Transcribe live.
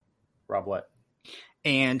Rob, what?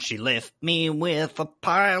 And she left me with a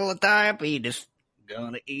pile of diabetes.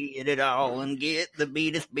 Gonna eat it all and get the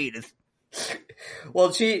beatus.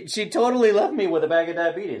 Well, she totally left me with a bag of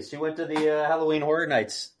diabetes. She went to the Halloween Horror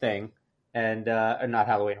Nights thing. And, not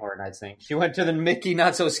Halloween Horror Nights thing. She went to the Mickey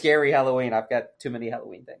Not So Scary Halloween. I've got too many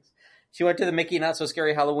Halloween things. She went to the Mickey Not So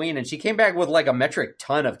Scary Halloween, and she came back with like a metric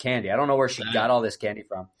ton of candy. I don't know where she got all this candy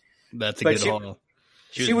from. That's a good haul.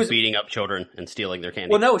 She was beating up children and stealing their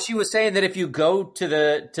candy. Well, no, she was saying that if you go to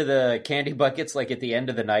the candy buckets, like at the end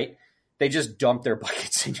of the night, they just dump their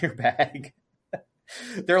buckets in your bag.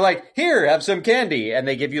 They're like, here, have some candy. And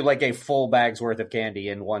they give you like a full bag's worth of candy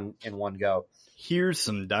in one go. Here's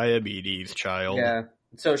some diabetes, child. Yeah.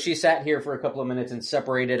 So she sat here for a couple of minutes and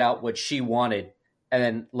separated out what she wanted and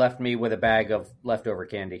then left me with a bag of leftover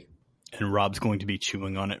candy. And Rob's going to be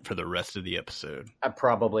chewing on it for the rest of the episode.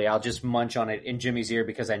 I'll just munch on it in Jimmy's ear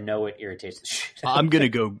because I know it irritates the shit. I'm going to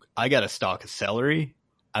go. I got a stalk of celery.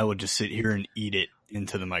 I will just sit here and eat it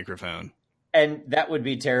into the microphone. And that would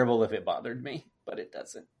be terrible if it bothered me, but it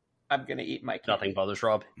doesn't. I'm going to eat my candy. Nothing bothers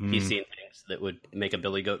Rob. He's seen things that would make a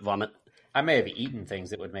billy goat vomit. I may have eaten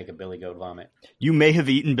things that would make a billy goat vomit. You may have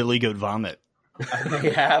eaten billy goat vomit. I may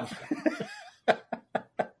have.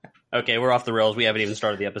 Okay, we're off the rails. We haven't even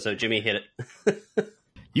started the episode. Jimmy, hit it.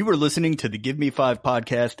 You were listening to the Give Me 5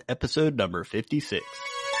 podcast, episode number 56.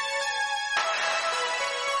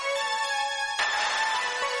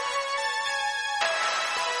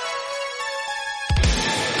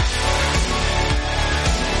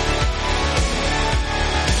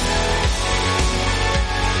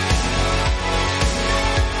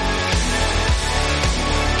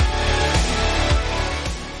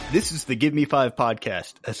 This is the Give Me 5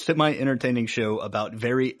 podcast, a semi-entertaining show about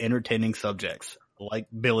very entertaining subjects, like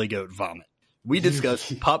billy goat vomit. We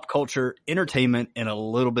discuss pop culture, entertainment, and a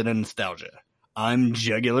little bit of nostalgia. I'm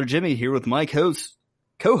Jugular Jimmy here with my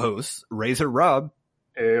co-hosts, Razor Rob,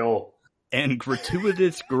 Ew, and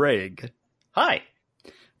Gratuitous Greg. Hi.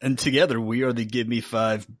 And together we are the Give Me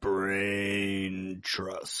 5 Brain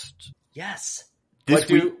Trust. Yes. What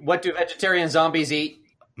do vegetarian zombies eat?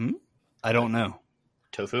 I don't know.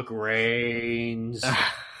 Tofu. Grains.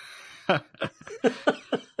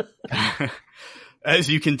 As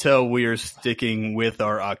you can tell, we are sticking with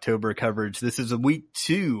our October coverage. This is week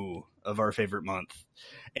 2 of our favorite month.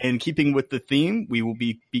 And keeping with the theme, we will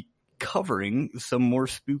be covering some more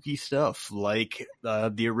spooky stuff, like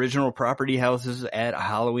the original property houses at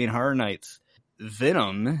Halloween Horror Nights,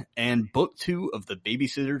 Venom, and book 2 of the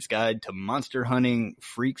Babysitter's Guide to Monster Hunting,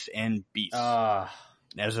 Freaks, and Beasts.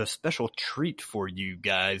 As a special treat for you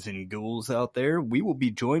guys and ghouls out there, we will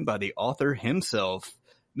be joined by the author himself,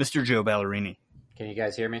 Mr. Joe Ballarini. Can you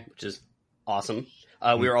guys hear me? Which is awesome.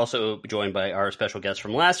 We are also joined by our special guest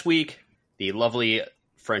from last week, the lovely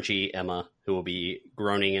Frenchie Emma, who will be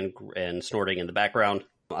groaning and snorting in the background.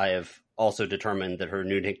 I have also determined that her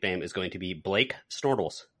new nickname is going to be Blake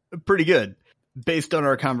Snortles. Pretty good. Based on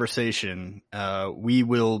our conversation, we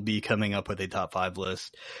will be coming up with a top 5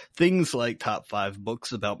 list. Things like top 5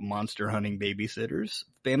 books about monster hunting babysitters,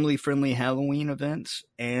 family-friendly Halloween events,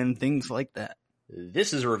 and things like that.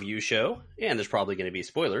 This is a review show, and there's probably going to be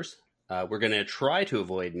spoilers. We're going to try to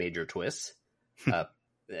avoid major twists.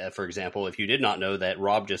 For example, if you did not know that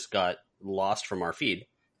Rob just got lost from our feed.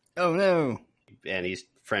 Oh, no. And he's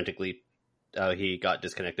frantically, he got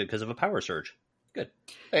disconnected because of a power surge. Good.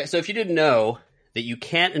 Okay, so if you didn't know that you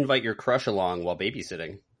can't invite your crush along while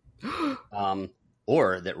babysitting,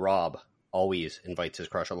 or that Rob always invites his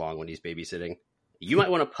crush along when he's babysitting, you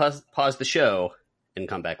might want to pause the show and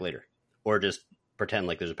come back later. Or just pretend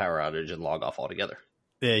like there's a power outage and log off altogether.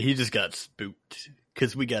 Yeah, he just got spooked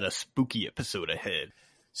because we got a spooky episode ahead.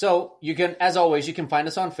 So you can, as always, you can find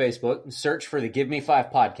us on Facebook and search for the Give Me 5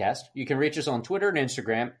 podcast. You can reach us on Twitter and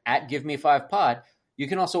Instagram at Give Me 5 Pod. You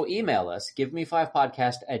can also email us,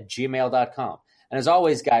 giveme5podcast@gmail.com. And as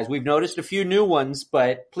always, guys, we've noticed a few new ones,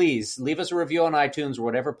 but please leave us a review on iTunes or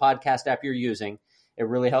whatever podcast app you're using. It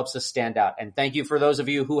really helps us stand out. And thank you for those of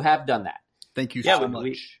you who have done that. Thank you so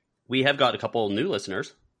much. We have got a couple new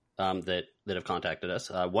listeners that have contacted us.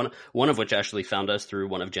 One of which actually found us through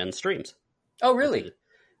one of Jen's streams. Oh, really?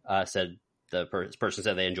 Said the person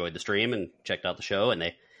said they enjoyed the stream and checked out the show, and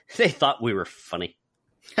they thought we were funny.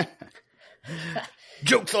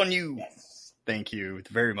 Joke's on you. Yes. Thank you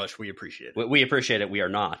very much. We appreciate it. We appreciate it. We are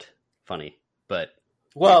not funny, but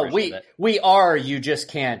we are. You just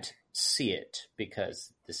can't see it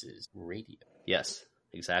because this is radio. Yes,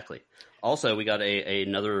 exactly. Also, we got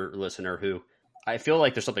another listener who I feel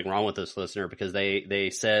like there's something wrong with this listener because they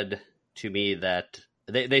said to me that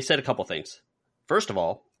they said a couple things. First of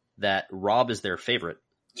all, that Rob is their favorite.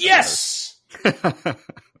 Yes!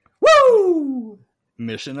 Woo!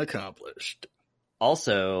 Mission accomplished.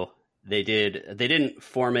 Also, they didn't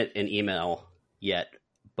form it in email yet,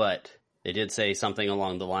 but they did say something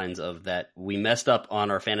along the lines of that we messed up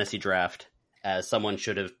on our fantasy draft, as someone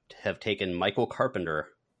should have taken Michael Carpenter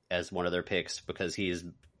as one of their picks because he's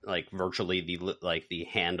like virtually the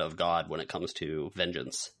hand of God when it comes to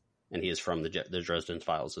vengeance, and he is from the Dresden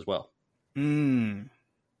Files as well. Yeah.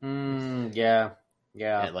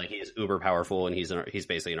 And, like, he's uber powerful, and he's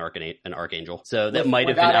basically an archangel. So that might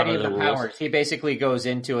have Without been out any of the rules. powers. He basically goes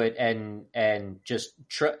into it and just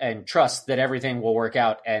trusts that everything will work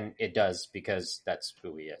out, and it does because that's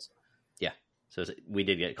who he is. Yeah. So we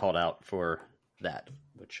did get called out for that,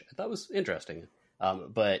 which I thought was interesting.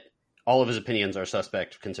 But all of his opinions are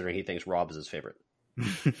suspect, considering he thinks Rob is his favorite.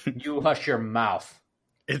 You hush your mouth.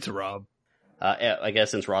 It's Rob. I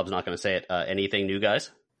guess since Rob's not going to say it, anything new, guys?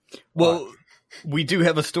 Well, we do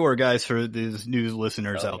have a store, guys, for these new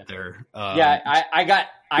listeners out there. I got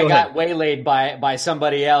waylaid by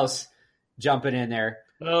somebody else jumping in there.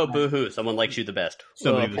 Oh, boo-hoo. Someone likes you the best.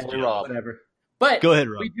 Somebody was poor Rob. Whatever. But Go ahead,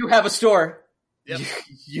 Rob. we do have a store. Yep.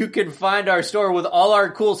 You can find our store with all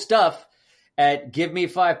our cool stuff at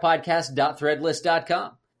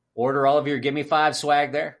giveme5podcast.threadless.com. Order all of your Give Me 5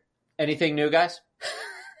 swag there. Anything new, guys?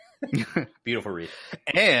 Beautiful read.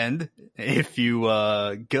 And if you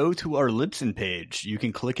go to our Libsyn page, you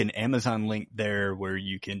can click an Amazon link there where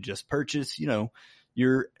you can just purchase,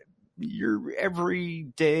 your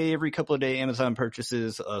every couple of day Amazon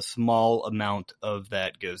purchases. A small amount of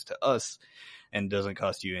that goes to us and doesn't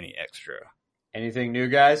cost you any extra. Anything new,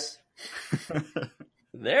 guys?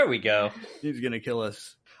 There we go. He's going to kill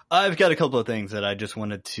us. I've got a couple of things that I just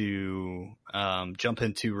wanted to jump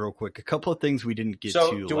into real quick. A couple of things we didn't get to.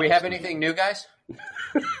 So, do we have anything new, guys?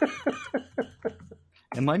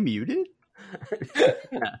 Am I muted? You're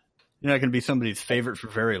not going to be somebody's favorite for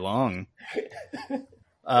very long.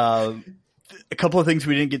 A couple of things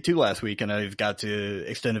we didn't get to last week, and I've got to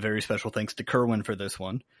extend a very special thanks to Kerwin for this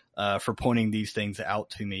one, for pointing these things out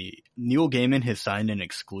to me. Neil Gaiman has signed an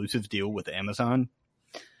exclusive deal with Amazon.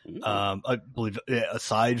 I believe,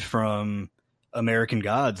 aside from American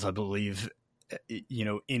Gods, I believe,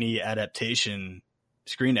 any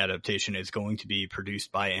screen adaptation is going to be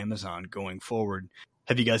produced by Amazon going forward.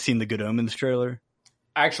 Have you guys seen the Good Omens trailer?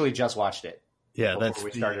 I actually just watched it. Yeah, before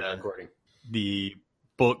we started recording. The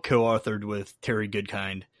book co-authored with Terry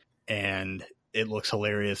Goodkind, and it looks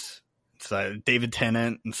hilarious. It's David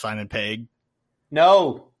Tennant and Simon Pegg.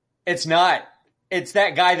 No, it's not. It's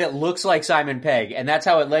that guy that looks like Simon Pegg, and that's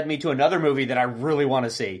how it led me to another movie that I really want to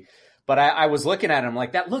see. But I was looking at him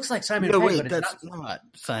like, that looks like Simon Pegg. Wait, but that's not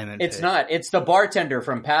Simon It's Pegg. not. It's the bartender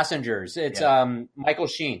from Passengers. It's Michael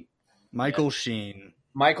Sheen. Michael Sheen.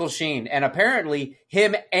 And apparently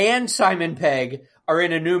him and Simon Pegg are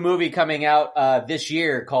in a new movie coming out this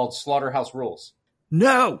year called Slaughterhouse Rules.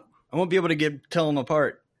 No! I won't be able to tell them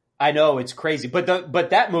apart. I know, it's crazy. But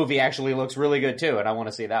that movie actually looks really good too, and I want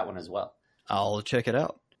to see that one as well. I'll check it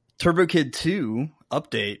out. Turbo Kid 2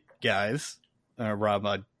 update, guys. Rob,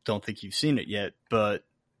 I don't think you've seen it yet, but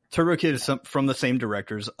Turbo Kid is from the same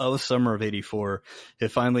directors of Summer of '84.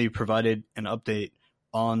 Have finally provided an update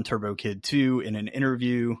on Turbo Kid 2 in an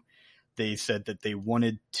interview. They said that they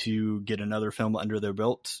wanted to get another film under their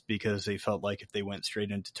belts because they felt like if they went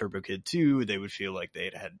straight into Turbo Kid 2, they would feel like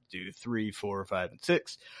they'd had to do 3, 4, 5, and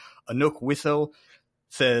 6. Anouk Wissel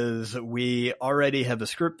says, we already have the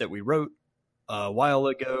script that we wrote a while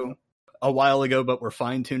ago, but we're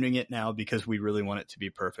fine-tuning it now because we really want it to be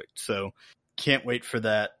perfect. So can't wait for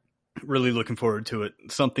that. Really looking forward to it.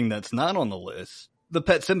 Something that's not on the list. The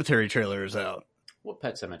Pet Sematary trailer is out. What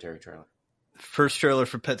Pet Sematary trailer? First trailer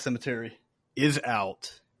for Pet Sematary is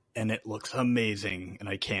out, and it looks amazing, and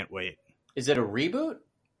I can't wait. Is it a reboot?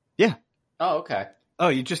 Yeah. Oh, okay. Oh,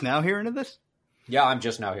 you just now hearing of this? Yeah, I'm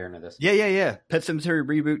just now hearing of this. Yeah. Pet Sematary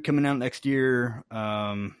reboot coming out next year.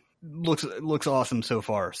 Looks awesome so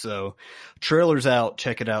far. So, trailer's out.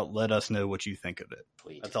 Check it out. Let us know what you think of it.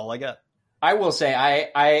 Sweet. That's all I got. I will say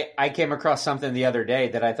I came across something the other day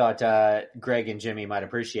that I thought Greg and Jimmy might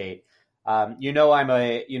appreciate. I'm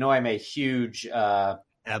a huge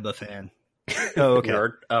ABBA fan. Oh, okay.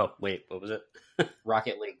 Nerd. Oh, wait, what was it?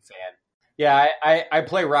 Rocket League fan. Yeah, I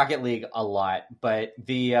play Rocket League a lot, but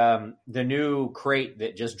the new crate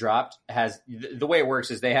that just dropped has the way it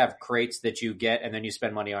works is they have crates that you get and then you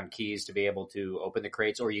spend money on keys to be able to open the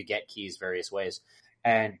crates, or you get keys various ways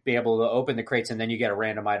and be able to open the crates, and then you get a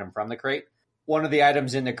random item from the crate. One of the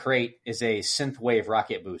items in the crate is a synthwave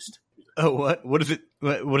rocket boost. Oh, what? What does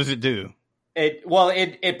it do?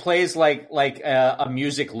 It plays like a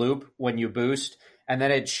music loop when you boost, and then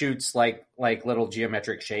it shoots like little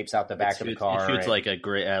geometric shapes out the back of the car. It shoots like a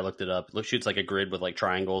grid. I looked it up. It shoots like a grid with like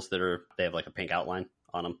triangles they have like a pink outline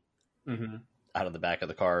on them out of the back of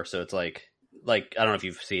the car. So it's like I don't know if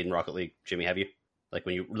you've seen Rocket League, Jimmy. Have you? Like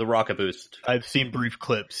when the rocket boost. I've seen brief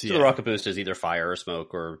clips. So the rocket boost is either fire or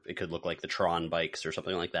smoke, or it could look like the Tron bikes or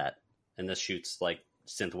something like that. And this shoots like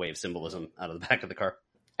synthwave symbolism out of the back of the car.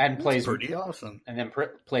 And plays pretty awesome. And then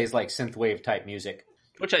plays like synthwave type music.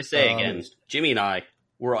 Which I say again, Jimmy and I,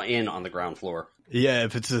 we're in on the ground floor. Yeah,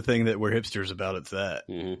 if it's the thing that we're hipsters about, it's that.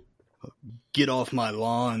 Mm-hmm. Get off my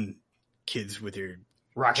lawn, kids with your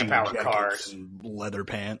rocket power cars and leather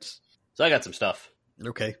pants. So I got some stuff.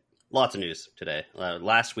 Okay. Lots of news today.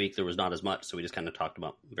 Last week there was not as much, so we just kind of talked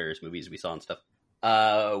about various movies we saw and stuff.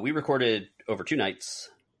 We recorded over 2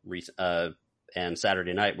 nights, and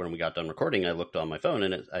Saturday night when we got done recording, I looked on my phone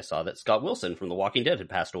and I saw that Scott Wilson from The Walking Dead had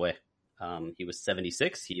passed away. He was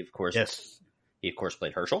 76. He of course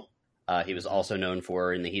played Herschel. He was also known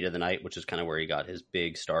for In the Heat of the Night, which is kind of where he got his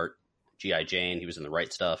big start. G.I. Jane. He was in The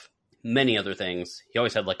Right Stuff. Many other things. He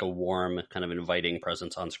always had like a warm, kind of inviting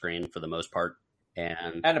presence on screen for the most part.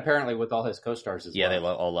 And apparently with all his co-stars as well. Yeah, they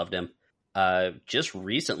all loved him. Just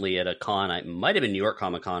recently at a con, it might have been New York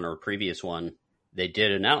Comic Con or a previous one, they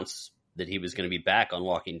did announce that he was going to be back on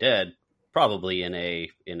Walking Dead, probably in a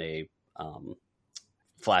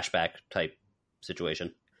flashback type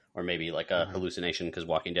situation, or maybe like a hallucination, because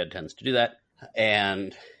Walking Dead tends to do that.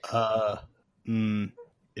 And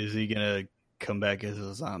is he gonna come back as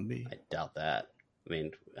a zombie? I doubt that. I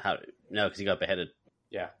mean, no, because he got beheaded.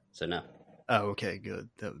 Yeah, so no. Oh, okay, good.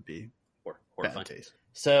 That would be horrifying.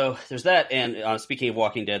 So there's that. And speaking of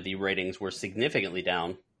Walking Dead, the ratings were significantly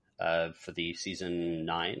down for the season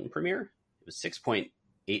 9 premiere. It was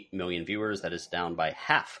 6.8 million viewers. That is down by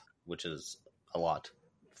half, which is a lot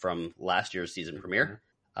from last year's season premiere.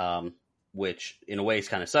 Which in a way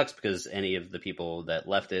kind of sucks, because any of the people that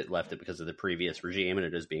left it because of the previous regime, and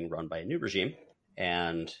it is being run by a new regime,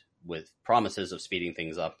 and with promises of speeding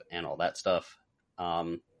things up and all that stuff.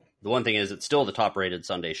 The one thing is, it's still the top-rated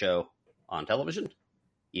Sunday show on television,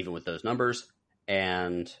 even with those numbers.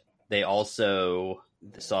 And they also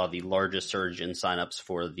saw the largest surge in signups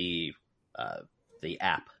for the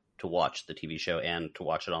app to watch the TV show and to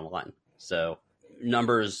watch it online. So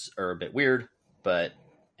numbers are a bit weird,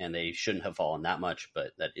 and they shouldn't have fallen that much,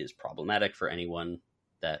 but that is problematic for anyone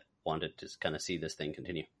that wanted to kind of see this thing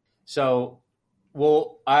continue. So,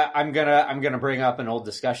 well, I'm gonna bring up an old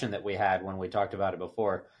discussion that we had when we talked about it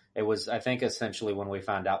before. It was, I think, essentially when we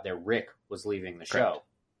found out that Rick was leaving the show.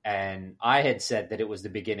 And I had said that it was the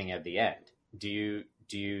beginning of the end. Do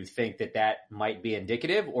you think that might be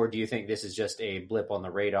indicative, or do you think this is just a blip on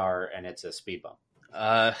the radar and it's a speed bump?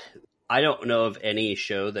 I don't know of any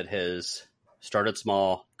show that has started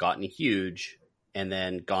small, gotten huge, and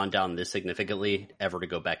then gone down this significantly ever to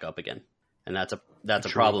go back up again. And that's a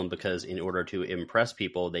problem, because in order to impress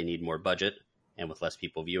people, they need more budget. And with less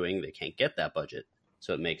people viewing, they can't get that budget.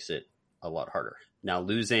 So it makes it a lot harder. Now,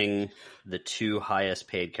 losing the 2 highest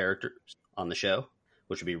paid characters on the show,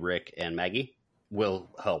 which would be Rick and Maggie, will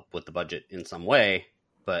help with the budget in some way,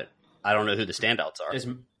 but I don't know who the standouts are.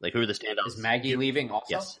 Who are the standouts? Is Maggie leaving also?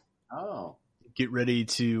 Yes. Oh. Get ready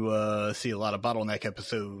to see a lot of bottleneck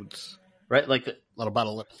episodes. Right? A lot of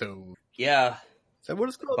bottle episodes. Yeah. Is that what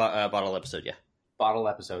it's called? Bottle episode, yeah. Bottle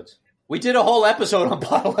episodes. We did a whole episode on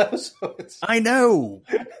bottle episodes. I know.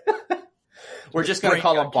 We're just going to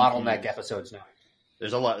call them bottleneck episodes now.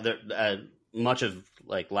 There's a lot. Much of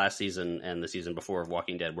last season and the season before of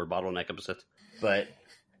Walking Dead were bottleneck episodes. But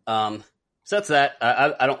so that's that.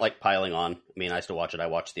 I don't like piling on. I mean, I still watch it. I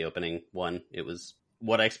watched the opening one. It was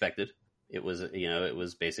what I expected. It was, it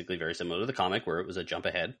was basically very similar to the comic, where it was a jump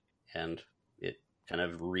ahead, and it kind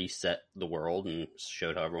of reset the world and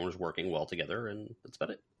showed how everyone was working well together, and that's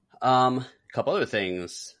about it. A couple other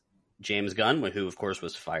things. James Gunn, who of course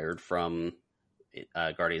was fired from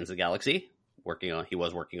Guardians of the Galaxy, he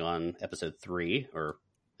was working on episode 3, or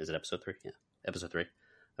is it episode 3? Yeah, episode 3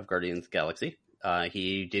 of Guardians of the Galaxy.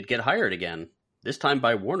 He did get hired again, this time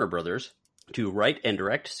by Warner Brothers, to write and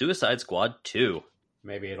direct Suicide Squad 2.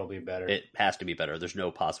 Maybe it'll be better. It has to be better. There's no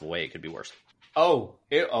possible way it could be worse.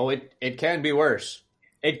 It can be worse.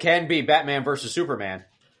 It can be Batman versus Superman.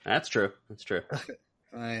 That's true.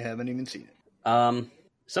 I haven't even seen it.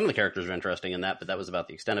 Some of the characters are interesting in that, but that was about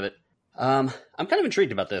the extent of it. I'm kind of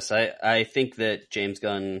intrigued about this. I think that James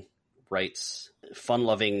Gunn writes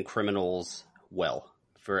fun-loving criminals well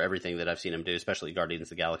for everything that I've seen him do, especially Guardians of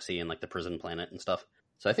the Galaxy and the prison planet and stuff.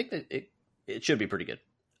 So I think that it should be pretty good.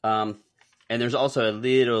 And there's also a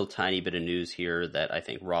little tiny bit of news here that I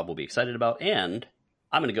think Rob will be excited about, and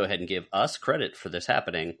I'm going to go ahead and give us credit for this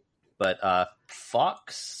happening. But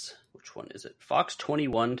Fox, which one is it? Fox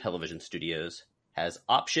 21 Television Studios has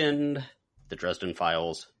optioned the Dresden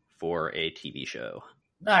Files for a TV show.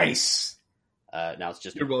 Nice. Now it's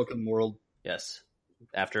just... You're welcome, world. Yes.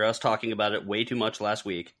 After us talking about it way too much last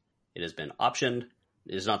week, it has been optioned.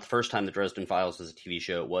 It is not the first time the Dresden Files is a TV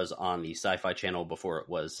show. It was on the Sci-Fi Channel before it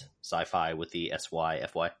was Sci-Fi with the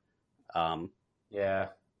SYFY. Yeah,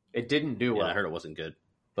 it didn't do well. I heard it wasn't good.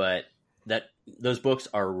 But those books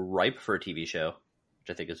are ripe for a TV show, which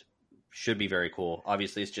I think should be very cool.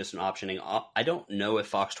 Obviously, it's just an optioning. I don't know if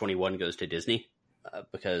Fox 21 goes to Disney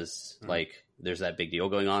because like there's that big deal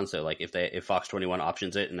going on. So like if Fox 21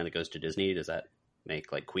 options it and then it goes to Disney, does that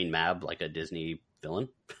make like Queen Mab like a Disney villain?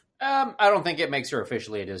 I don't think it makes her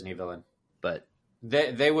officially a Disney villain, but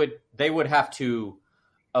they would have to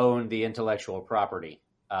own the intellectual property,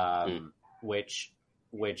 which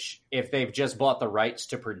if they've just bought the rights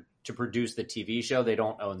to produce the TV show, they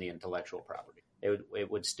don't own the intellectual property.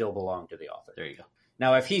 It would still belong to the author. There you go.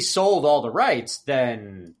 Now, if he sold all the rights,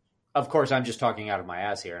 then of course I'm just talking out of my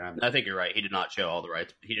ass here, and I think you're right. He did not show all the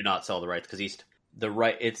rights. He did not sell the rights because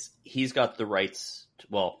he's got the rights.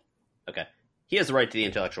 Okay. He has the right to the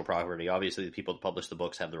intellectual property. Obviously, the people that publish the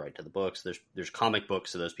books have the right to the books. There's comic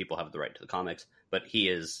books, so those people have the right to the comics. But he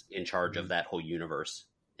is in charge of that whole universe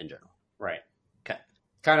in general. Right. Okay.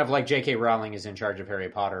 Kind of like J.K. Rowling is in charge of Harry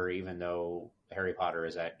Potter, even though Harry Potter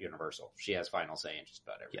is at Universal. She has final say in just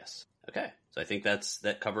about everything. Yes. Okay. So I think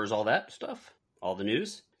that covers all that stuff, all the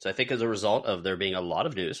news. So I think as a result of there being a lot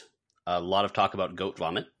of news, a lot of talk about goat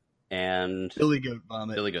vomit and Billy Goat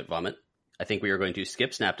Vomit. I think we are going to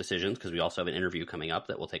skip snap decisions because we also have an interview coming up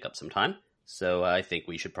that will take up some time. So I think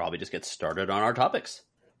we should probably just get started on our topics.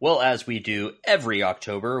 Well, as we do every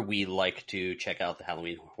October, we like to check out the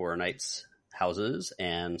Halloween Horror Nights houses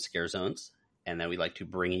and scare zones. And then we like to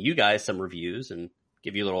bring you guys some reviews and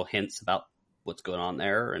give you little hints about what's going on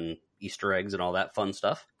there and Easter eggs and all that fun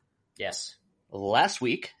stuff. Yes. Last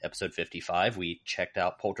week, episode 55, we checked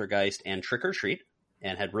out Poltergeist and Trick or Treat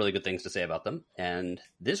and had really good things to say about them. And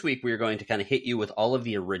this week, we are going to kind of hit you with all of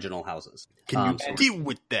the original houses. Can you deal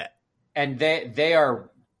with that? And they are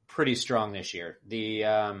pretty strong this year. The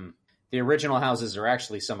original houses are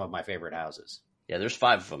actually some of my favorite houses. Yeah, there's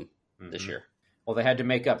 5 of them this year. Well, they had to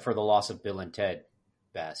make up for the loss of Bill and Ted,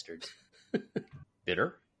 bastards.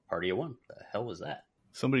 Bitter? Party of one. The hell was that?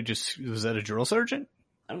 Was that a drill sergeant?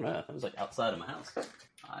 I don't know. That was like outside of my house.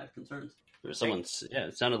 I have concerns. There was someone's,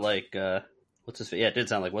 it sounded like, what's his face? Yeah, it did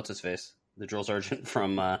sound like what's his face? The drill sergeant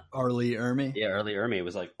from Arlie Ermy. Yeah, Arlie Ermy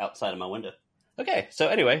was like outside of my window. Okay, so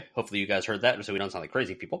anyway, hopefully you guys heard that so we don't sound like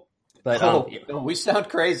crazy people. But we sound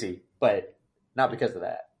crazy, but not because of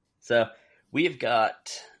that. So we've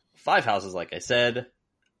got 5 houses, like I said.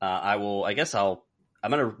 I'm going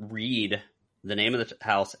to read the name of the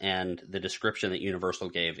house and the description that Universal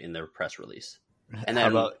gave in their press release. And then, how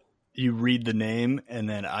about you read the name and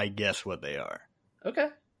then I guess what they are? Okay.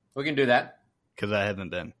 We can do that. Because I haven't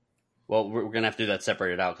been. Well, we're going to have to do that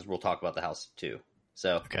separated out because we'll talk about the house too.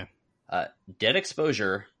 So, okay. Dead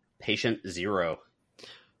Exposure, Patient 0.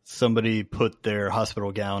 Somebody put their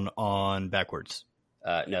hospital gown on backwards.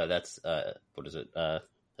 No, that's, what is it?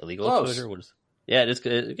 Illegal close. Exposure? What is? Yeah, it is.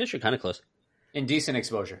 I guess you're kind of close. Indecent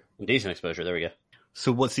Exposure. Indecent Exposure, there we go.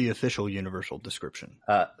 So what's the official Universal description?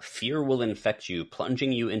 Fear will infect you,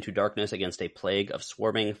 plunging you into darkness against a plague of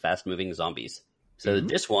swarming, fast-moving zombies. So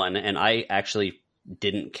this one, and I actually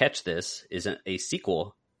didn't catch this, is a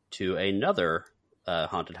sequel to another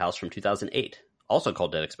haunted house from 2008, also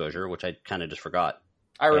called Dead Exposure, which I kind of just forgot.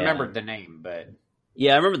 I remembered the name, but...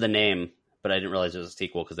 Yeah, I remember the name, but I didn't realize it was a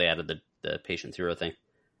sequel because they added the Patient Zero thing.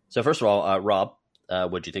 So first of all, Rob,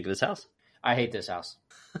 what'd you think of this house? I hate this house.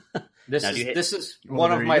 This is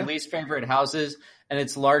one of my least favorite houses, and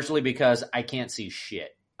it's largely because I can't see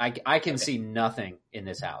shit. I can see nothing in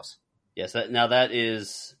this house. Yes, that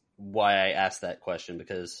is why I asked that question,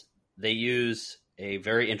 because they use a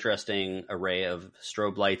very interesting array of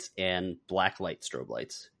strobe lights and black light strobe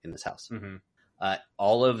lights in this house. Mm-hmm.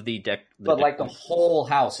 All of the the whole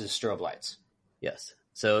house is strobe lights. Yes.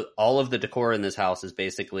 So all of the decor in this house is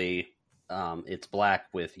basically it's black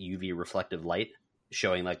with UV reflective light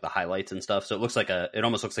showing like the highlights and stuff. So it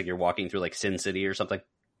almost looks like you're walking through like Sin City or something.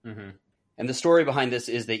 Mm-hmm. And the story behind this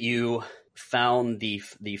is that you found the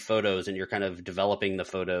photos and you're kind of developing the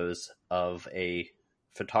photos of a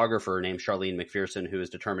photographer named Charlene McPherson who is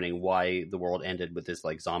determining why the world ended with this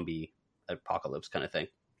like zombie apocalypse kind of thing.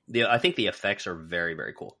 I think the effects are very,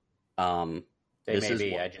 very cool. I just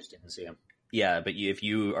didn't see them. Yeah, but if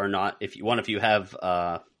you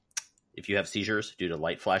have seizures due to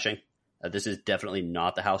light flashing, This is definitely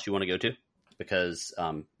not the house you want to go to because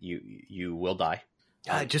you will die.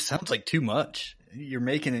 It just sounds like too much. You're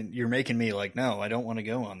making me like, no, I don't want to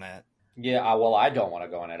go on that. Yeah, well, I don't want to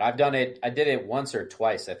go on it. I've done it. I did it once or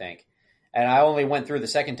twice, I think. And I only went through the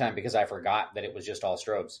second time because I forgot that it was just all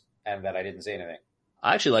strobes and that I didn't see anything.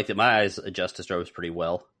 I actually like that my eyes adjust to strobes pretty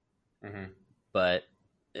well. Mm-hmm. But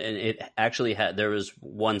and it actually there was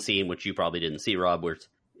one scene which you probably didn't see, Rob, where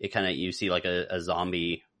it kind of, you see like a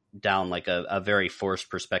zombie down like a very forced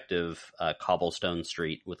perspective cobblestone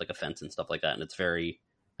street with like a fence and stuff like that. And it's very,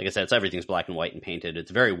 like I said, everything's black and white and painted.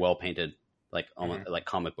 It's very well painted, like almost like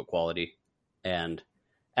comic book quality. And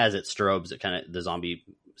as it strobes, the zombie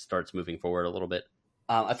starts moving forward a little bit.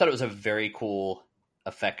 I thought it was a very cool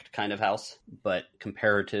effect kind of house, but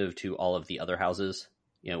comparative to all of the other houses,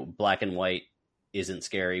 black and white isn't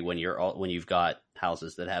scary when you've got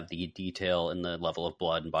houses that have the detail and the level of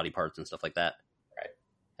blood and body parts and stuff like that, right?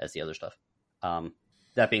 As the other stuff.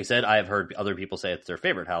 That being said, I have heard other people say it's their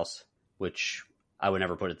favorite house, which I would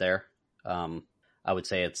never put it there. I would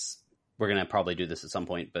say we're going to probably do this at some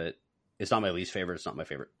point, but it's not my least favorite. It's not my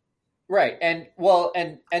favorite. Right. And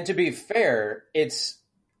to be fair,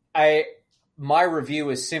 my review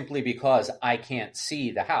is simply because I can't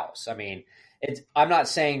see the house. I mean, I'm not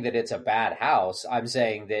saying that it's a bad house. I'm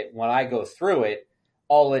saying that when I go through it,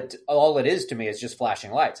 all it is to me is just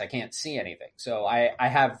flashing lights. I can't see anything. So I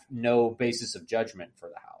have no basis of judgment for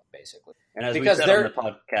the house, basically. And as we said on the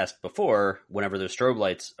podcast before, whenever there's strobe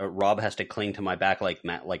lights, Rob has to cling to my back like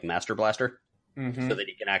Master Blaster, so that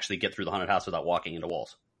he can actually get through the haunted house without walking into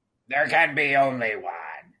walls. There can be only one.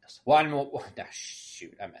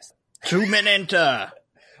 Shoot, I messed up. 2 men enter.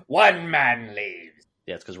 1 man leaves.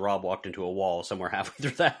 Yeah, it's because Rob walked into a wall somewhere halfway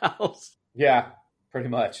through the house. Yeah, pretty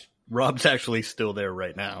much. Rob's actually still there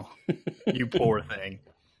right now. You poor thing.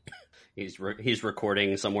 He's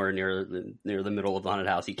recording somewhere near the middle of the haunted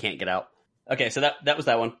house. He can't get out. Okay, so that was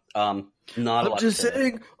that one. Not a lot. I'm just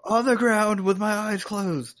sitting on the ground with my eyes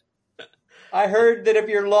closed. I heard that if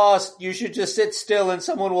you're lost, you should just sit still and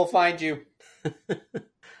someone will find you.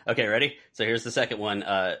 Okay, ready? So here's the second one.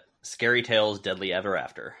 Scary Tales, Deadly Ever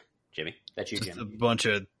After. Jimmy, that's you, Just Jimmy. a bunch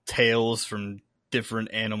of tales from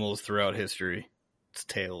different animals throughout history. It's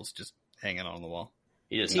tales just hanging on the wall.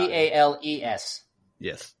 Tales.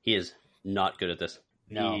 Yes. He is not good at this.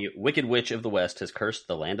 No. The Wicked Witch of the West has cursed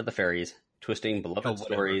the land of the fairies, twisting beloved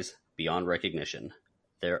stories beyond recognition.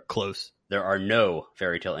 Close. There are no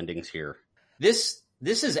fairy tale endings here. This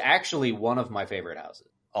is actually one of my favorite houses.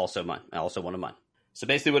 Also mine. Also one of mine. So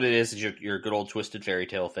basically what it is your good old twisted fairy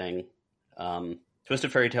tale thing.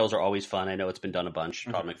 Twisted fairy tales are always fun. I know it's been done a bunch.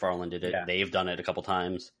 Todd McFarlane did it. Yeah. They've done it a couple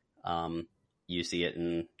times. You see it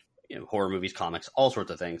in horror movies, comics, all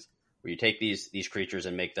sorts of things, where you take these creatures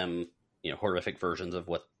and make them horrific versions of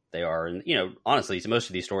what they are. And honestly, most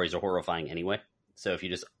of these stories are horrifying anyway. So if you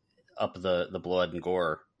just up the blood and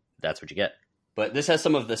gore, that's what you get. But this has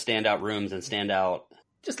some of the standout rooms and standout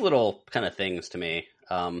just little kind of things to me.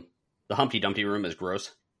 The Humpty Dumpty room is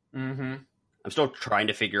gross. Mm-hmm. I'm still trying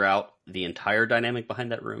to figure out the entire dynamic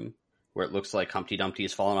behind that room, where it looks like Humpty Dumpty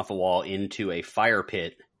has fallen off a wall into a fire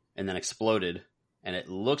pit and then exploded, and it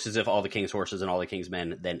looks as if all the king's horses and all the king's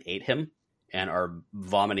men then ate him and are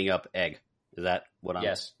vomiting up egg. Is that what I'm...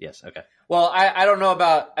 Yes. Yes, okay. Well, I don't know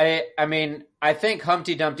about... I mean, I think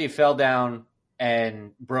Humpty Dumpty fell down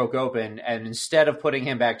and broke open, and instead of putting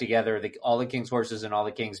him back together, all the king's horses and all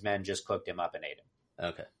the king's men just cooked him up and ate him.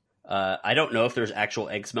 Okay. I don't know if there's actual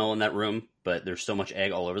egg smell in that room, but there's so much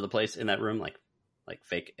egg all over the place in that room, like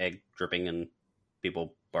fake egg dripping and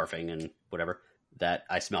people barfing and whatever, that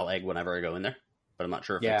I smell egg whenever I go in there. But I'm not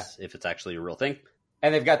sure if it's actually a real thing.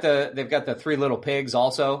 And they've got the 3 little pigs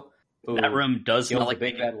also. That room does smell like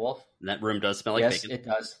big bad wolf. That room does smell like bacon. Yes, it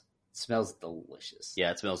does. It smells delicious.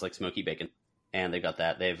 Yeah, it smells like smoky bacon. And they've got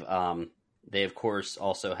that. They of course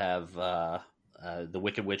also have the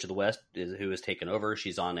Wicked Witch of the West who has taken over.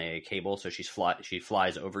 She's on a cable, so she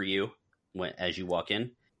flies over you as you walk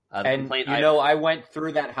in. I went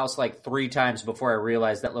through that house like 3 times before I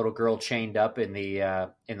realized that little girl chained up in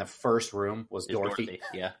the first room was Dorothy.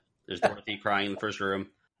 Yeah, there's Dorothy crying in the first room.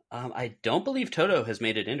 I don't believe Toto has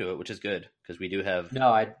made it into it, which is good because we do have. No,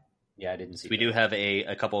 I didn't see. We do have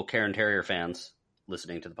a couple Karen Terrier fans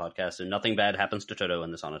listening to the podcast, and nothing bad happens to Toto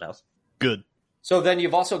in this haunted house. Good. So then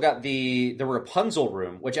you've also got the Rapunzel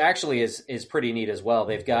room, which actually is pretty neat as well.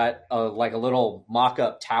 They've got a little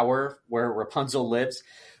mock-up tower where Rapunzel lives,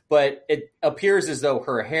 but it appears as though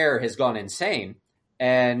her hair has gone insane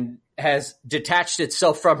and has detached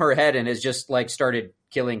itself from her head and has just started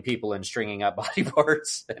killing people and stringing up body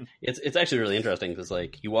parts. It's actually really interesting because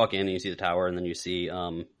you walk in and you see the tower and then you see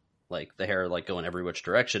like the hair like going every which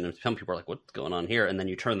direction, and some people are like, "What's going on here?" And then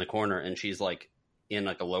you turn the corner, and she's like in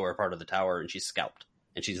like a lower part of the tower, and she's scalped,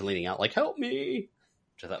 and she's leaning out like, "Help me!"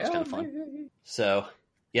 Which I thought was kind of fun. So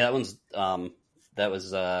yeah, that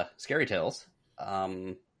was Scary Tales.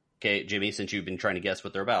 Okay, Jimmy, since you've been trying to guess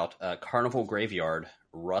what they're about, Carnival Graveyard,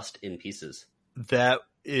 Rust in Pieces. That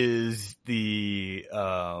is the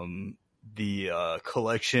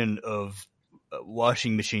collection of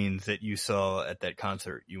washing machines that you saw at that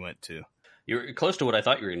concert you went to. You're close to what I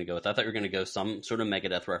thought you were going to go with. I thought you were going to go some sort of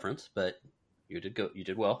Megadeth reference, but you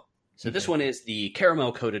did well. So This one is: the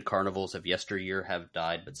caramel-coated carnivals of yesteryear have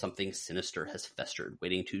died, but something sinister has festered,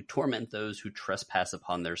 waiting to torment those who trespass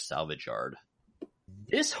upon their salvage yard.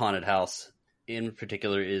 This haunted house in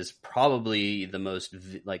particular is probably the most,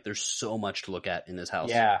 like, there's so much to look at in this house.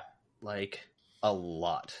 Yeah. Like, a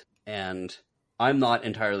lot. And I'm not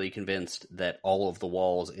entirely convinced that all of the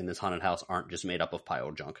walls in this haunted house aren't just made up of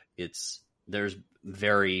piled junk. There's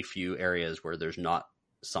very few areas where there's not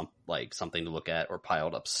something to look at or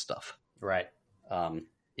piled up stuff. Right.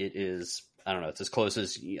 It is, I don't know, it's as close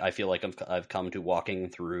as I feel like I've come to walking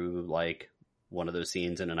through like one of those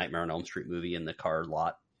scenes in a Nightmare on Elm Street movie in the car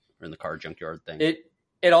lot or in the car junkyard thing.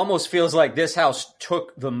 It almost feels like this house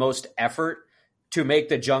took the most effort to make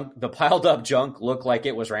the piled up junk look like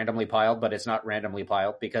it was randomly piled, but it's not randomly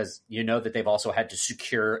piled, because you know that they've also had to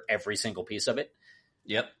secure every single piece of it.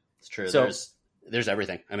 Yep, it's true. So, there's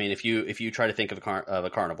everything. I mean, if you try to think of a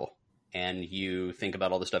carnival and you think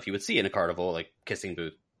about all the stuff you would see in a carnival, like kissing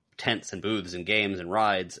booth, tents and booths and games and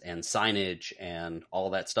rides and signage and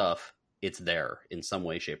all that stuff, it's there in some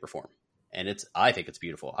way, shape, or form. And I think it's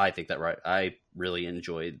beautiful. I think that I really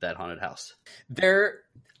enjoyed that haunted house.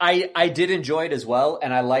 I did enjoy it as well,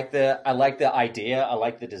 and I like the idea. I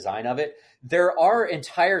like the design of it. There are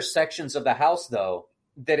entire sections of the house, though,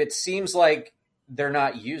 that it seems like they're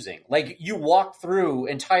not using. Like, you walk through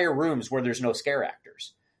entire rooms where there's no scare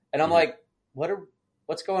actors, and I'm like,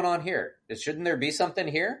 what's going on here? Shouldn't there be something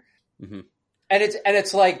here? Mm-hmm. And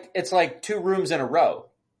it's like two rooms in a row.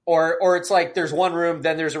 Or it's like there's one room,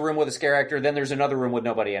 then there's a room with a scare actor, then there's another room with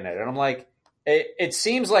nobody in it. And I'm like, it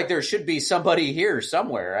seems like there should be somebody here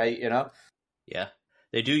somewhere, Yeah.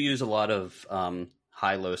 They do use a lot of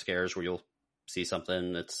high-low scares where you'll see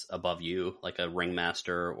something that's above you, like a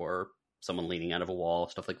ringmaster or someone leaning out of a wall,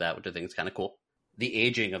 stuff like that, which I think is kind of cool. The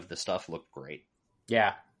aging of the stuff looked great.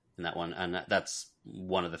 Yeah. In that one. And that's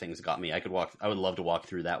one of the things that got me. I would love to walk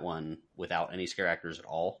through that one without any scare actors at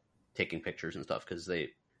all, taking pictures and stuff, because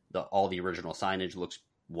all the original signage looks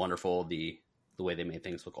wonderful. The way they made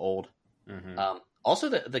things look old. Mm-hmm. Also,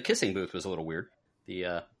 the kissing booth was a little weird.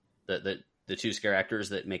 The two scare actors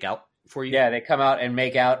that make out for you. Yeah, they come out and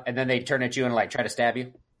make out, and then they turn at you and like try to stab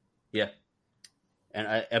you. Yeah,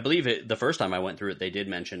 and I believe the first time I went through it, they did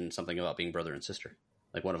mention something about being brother and sister.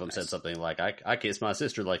 Like one of them said something like, "I kiss my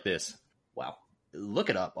sister like this." Wow, look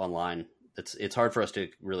it up online. It's hard for us to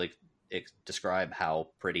really describe how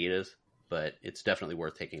pretty it is, but it's definitely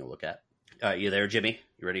worth taking a look at. You there, Jimmy?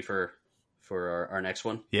 You ready for our next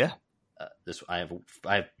one? Yeah. I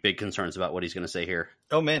have big concerns about what he's going to say here.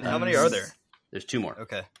 Oh man, how many are there? There's two more.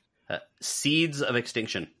 Okay. Seeds of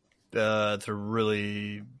Extinction. It's a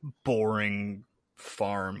really boring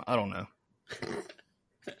farm. I don't know.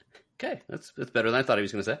 Okay, that's better than I thought he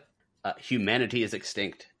was going to say. Humanity is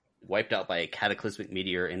extinct, wiped out by a cataclysmic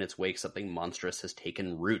meteor. In its wake, something monstrous has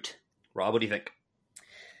taken root. Rob, what do you think?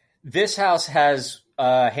 This house has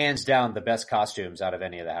hands down the best costumes out of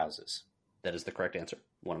any of the houses. That is the correct answer.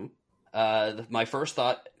 One of them. My first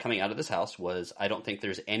thought coming out of this house was, I don't think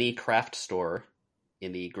there's any craft store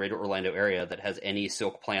in the greater Orlando area that has any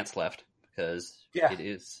silk plants left, because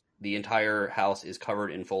the entire house is covered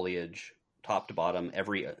in foliage, top to bottom.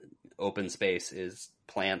 Every open space is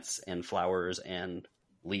plants and flowers and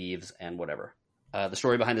leaves and whatever. The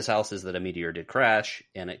story behind this house is that a meteor did crash,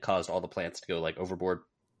 and it caused all the plants to go like overboard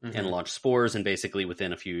and launch spores, and basically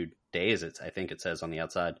within a few days, I think it says on the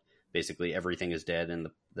outside, basically everything is dead, and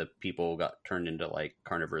the people got turned into like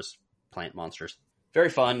carnivorous plant monsters. Very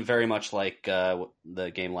fun, very much like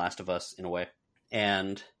the game Last of Us in a way.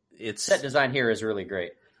 And it's set design here is really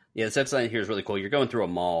great. Yeah, the set design here is really cool. You're going through a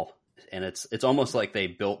mall, and it's almost like they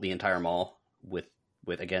built the entire mall with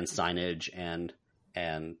again signage and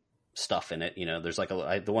stuff in it. You know, there's like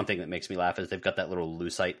the one thing that makes me laugh is they've got that little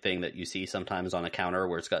lucite thing that you see sometimes on a counter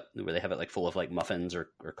where they have it like full of like muffins or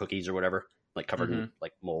cookies or whatever, like covered in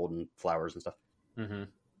like mold and flowers and stuff.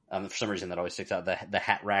 Mm-hmm. For some reason that always sticks out. The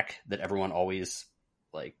hat rack that everyone always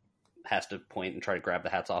like has to point and try to grab the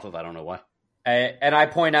hats off of. I don't know why. And I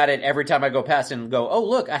point at it every time I go past and go, "Oh,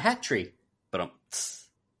 look, a hat tree."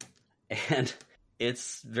 And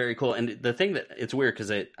It's very cool. And the thing that it's weird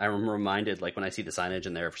because I'm reminded, like when I see the signage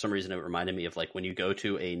in there, for some reason it reminded me of like when you go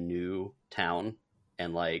to a new town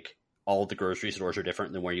and like all the grocery stores are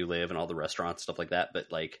different than where you live and all the restaurants, stuff like that.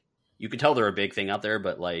 But like you can tell they're a big thing out there,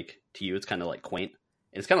 but like to you, it's kind of like quaint.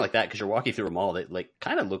 And it's kind of like that because you're walking through a mall that like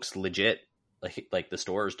kind of looks legit, like the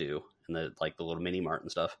stores do, and the little mini mart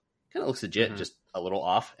and stuff. Kind of looks legit, just a little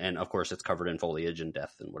off. And of course, it's covered in foliage and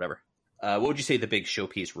death and whatever. What would you say the big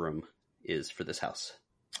showpiece room is for this house?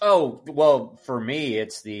 Oh, well, for me,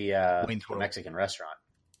 it's the Mexican restaurant.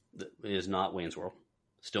 It is not Wayne's World.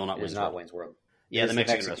 Still not Wayne's World. World. Wayne's World. Yeah, the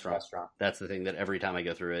Mexican restaurant. That's the thing that every time I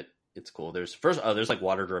go through it, it's cool. There's like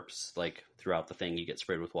water drips like throughout the thing. You get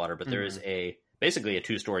sprayed with water, but there is basically a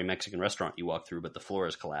 2-story Mexican restaurant you walk through, but the floor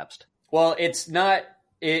is collapsed. Well, it's not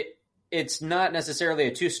necessarily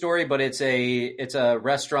a 2-story, but it's a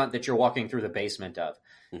restaurant that you're walking through the basement of,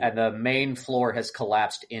 and the main floor has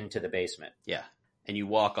collapsed into the basement. Yeah, and you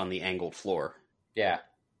walk on the angled floor. Yeah,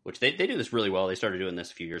 which they do this really well. They started doing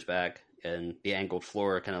this a few years back, and the angled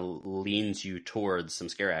floor kind of leans you towards some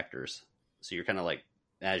scare actors. So you're kind of like,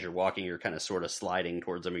 as you're walking, you're kind of sort of sliding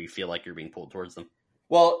towards them, or you feel like you're being pulled towards them.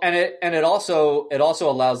 Well, and it also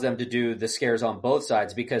allows them to do the scares on both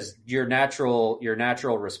sides, because your natural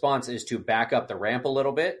response is to back up the ramp a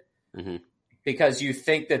little bit, because you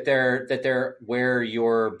think that they're where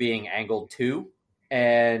you're being angled to,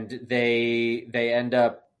 and they end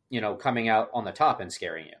up coming out on the top and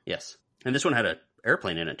scaring you. Yes, and this one had an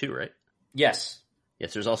airplane in it too, right? Yes.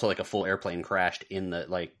 There's also like a full airplane crashed in the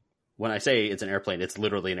like. When I say it's an airplane, it's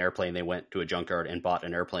literally an airplane. They went to a junkyard and bought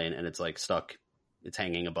an airplane, and it's like stuck. It's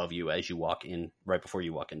hanging above you as you walk in, right before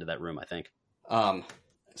you walk into that room, I think.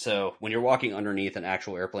 So when you're walking underneath an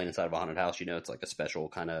actual airplane inside of a haunted house, it's like a special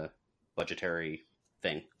kind of budgetary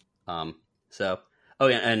thing. Oh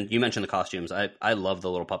yeah, and you mentioned the costumes. I love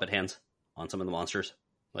the little puppet hands on some of the monsters,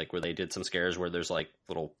 like where they did some scares where there's like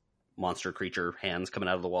little monster creature hands coming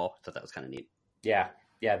out of the wall. I thought that was kind of neat. Yeah.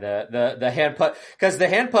 Yeah, the hand puppet, because the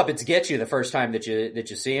hand puppets get you the first time that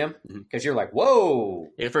you see them, because you're like, whoa.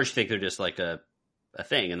 At first you think they're just like a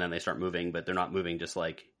thing, and then they start moving, but they're not moving just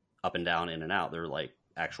like up and down, in and out. They're like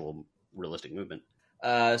actual realistic movement.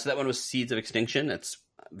 So that one was Seeds of Extinction. It's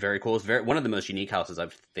very cool. It's one of the most unique houses I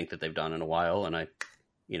think that they've done in a while, and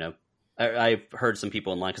I've heard some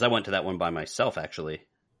people in line, because I went to that one by myself actually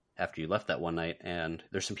after you left that one night, and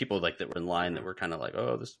there's some people like that were in line that were kind of like,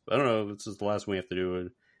 oh, I don't know, this is the last one we have to do,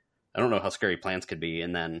 and I don't know how scary plants could be.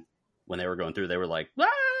 And then when they were going through, they were like,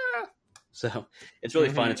 ah! So it's really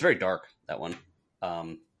fun. It's very dark, that one.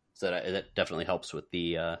 So that definitely helps with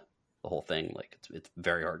the whole thing. Like it's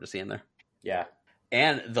very hard to see in there. Yeah.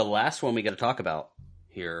 And the last one we got to talk about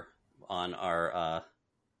here on our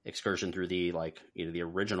excursion through the the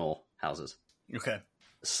original houses. Okay.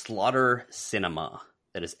 Slaughter Cinema.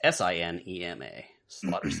 That is Sinema.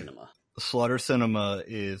 Slaughter Cinema. Slaughter Cinema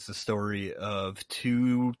is the story of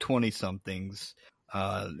two 20-somethings,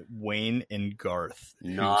 Wayne and Garth,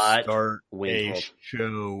 not who start Wayne's a World.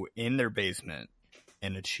 show in their basement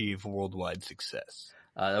and achieve worldwide success.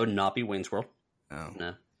 That would not be Wayne's World. Oh.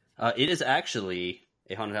 No. It is actually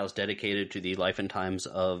a haunted house dedicated to the life and times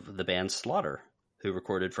of the band Slaughter, who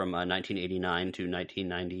recorded from 1989 to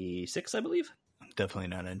 1996, I believe. I'm definitely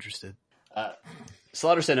not interested.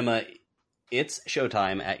 Slaughter Cinema, it's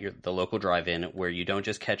showtime at the local drive-in, where you don't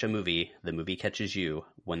just catch a movie, the movie catches you.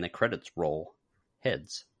 When the credits roll,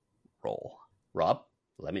 heads roll. Rob,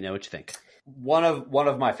 let me know what you think. One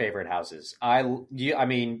of my favorite houses. All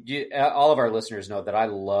of our listeners know that I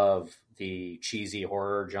love the cheesy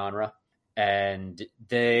horror genre, and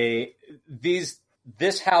this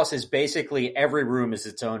house is basically every room is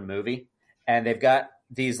its own movie, and they've got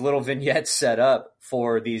these little vignettes set up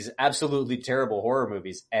for these absolutely terrible horror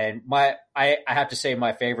movies. And I have to say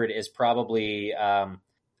my favorite is probably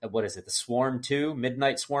what is it? The Swarm 2,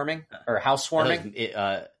 Midnight Swarming, or House Swarming?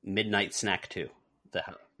 Midnight Snack 2.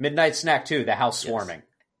 Midnight Snack 2, the House Swarming.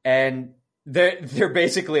 And they're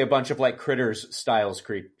basically a bunch of like critter style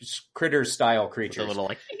creatures. With a little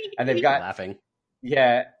like and they've got laughing.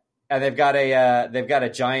 Yeah. And they've got a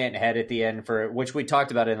giant head at the end, for which we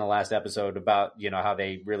talked about in the last episode, about how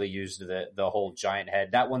they really used the whole giant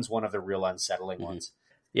head. That one's one of the real unsettling ones.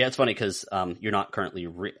 Yeah, it's funny because you're not currently.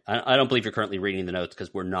 I don't believe you're currently reading the notes,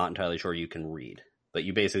 because we're not entirely sure you can read. But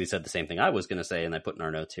you basically said the same thing I was going to say, and I put in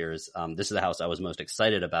our notes here is this is the house I was most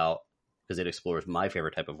excited about because it explores my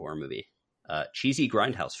favorite type of horror movie, cheesy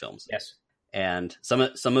grindhouse films. Yes. And some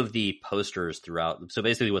of the posters throughout. So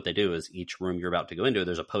basically what they do is each room you're about to go into,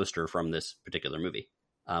 there's a poster from this particular movie.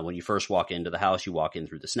 When you first walk into the house, you walk in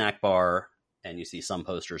through the snack bar and you see some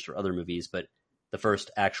posters for other movies. But the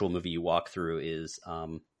first actual movie you walk through is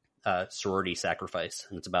Sorority Sacrifice,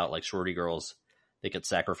 and it's about like sorority girls that get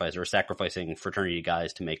sacrificed or sacrificing fraternity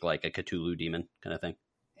guys to make like a Cthulhu demon kind of thing.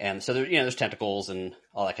 And so there's tentacles and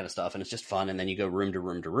all that kind of stuff, and it's just fun. And then you go room to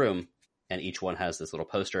room to room, and each one has this little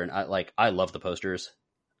poster. And I love the posters.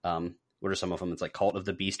 What are some of them? It's like Cult of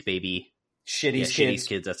the Beast Baby, Shitty's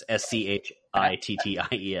Kids. That's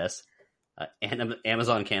SCHITTIES.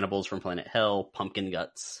 Amazon Cannibals from Planet Hell, Pumpkin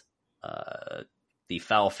Guts, the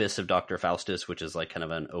Foul Fists of Dr. Faustus, which is like kind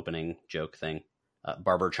of an opening joke thing.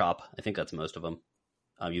 Barber Chop, I think that's most of them.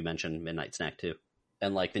 You mentioned Midnight Snack too.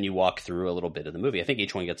 And like then you walk through a little bit of the movie. I think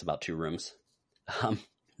each one gets about 2 rooms.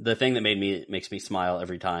 The thing that makes me smile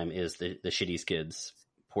every time is the Shitty's Kids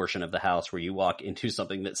portion of the house where you walk into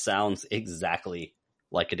something that sounds exactly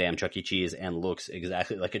like a damn Chuck E. Cheese and looks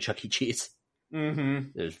exactly like a Chuck E. Cheese.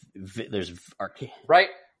 Mm-hmm. There's arcade.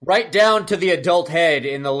 Right down to the adult head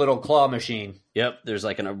in the little claw machine. Yep, there's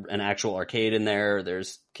like an actual arcade in there.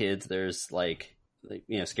 There's kids. There's like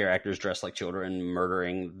scare actors dressed like children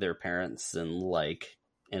murdering their parents, and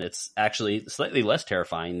it's actually slightly less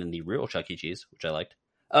terrifying than the real Chuck E. Cheese, which I liked.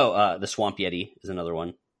 The Swamp Yeti is another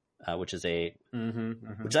one, which is which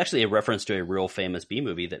is actually a reference to a real famous B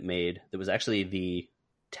movie that was actually the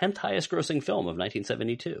 10th highest grossing film of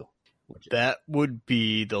 1972. That would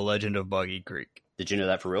be The Legend of Boggy Creek. Did you know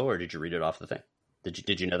that for real, or did you read it off the thing?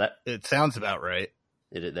 Did you know that? It sounds about right.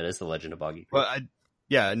 That is The Legend of Boggy Creek. Well,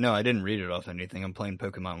 I didn't read it off anything. I'm playing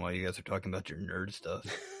Pokemon while you guys are talking about your nerd stuff.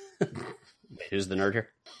 Who's the nerd here?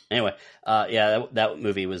 Anyway, that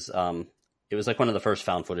movie was it was like one of the first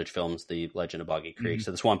found footage films, The Legend of Boggy Creek. Mm-hmm.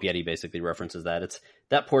 So the Swamp Yeti basically references that. It's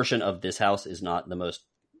that portion of this house is not the most.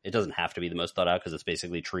 It doesn't have to be the most thought out because it's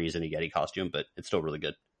basically trees in a Yeti costume, but it's still really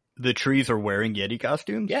good. The trees are wearing Yeti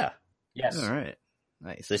costumes? Yeah. Yes. All right.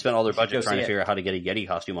 Nice. They spent all their budget trying to figure out how to get a Yeti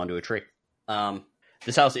costume onto a tree.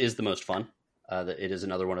 This house is the most fun. It is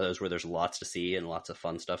another one of those where there's lots to see and lots of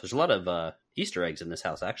fun stuff. There's a lot of Easter eggs in this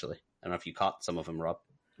house, actually. I don't know if you caught some of them, Rob.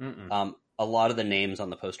 A lot of the names on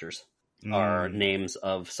the posters are names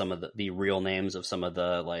of some of the real names of some of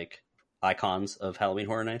the like icons of Halloween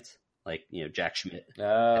Horror Nights. Like, Jack Schmidt.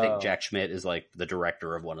 Oh. I think Jack Schmidt is like the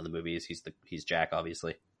director of one of the movies. He's Jack,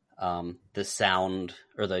 obviously. The sound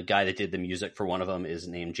or the guy that did the music for one of them is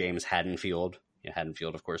named James Haddonfield.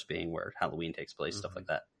 Haddonfield, of course, being where Halloween takes place, stuff like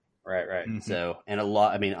that. Right. Mm-hmm. So, and a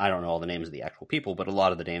lot, I mean, I don't know all the names of the actual people, but a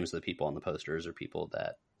lot of the names of the people on the posters are people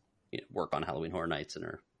that work on Halloween Horror Nights and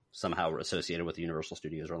are somehow associated with Universal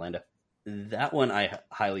Studios Orlando. That one I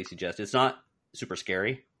highly suggest. It's not super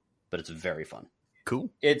scary, but it's very fun. Cool.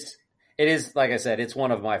 It is, like I said, it's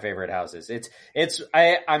one of my favorite houses.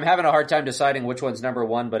 I'm having a hard time deciding which one's number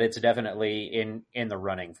one, but it's definitely in the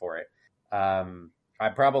running for it. I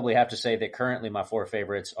probably have to say that currently my 4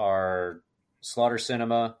 favorites are Slaughter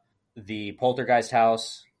Cinema, the Poltergeist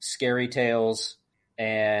House, Scary Tales,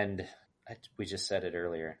 and we just said it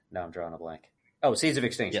earlier. Now I'm drawing a blank. Oh, Seeds of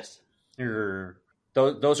Extinction. Yes.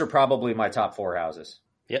 Those are probably my top 4 houses.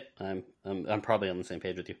 Yep, I'm probably on the same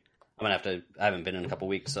page with you. I'm gonna have to. I haven't been in a couple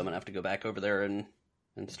weeks, so I'm gonna have to go back over there and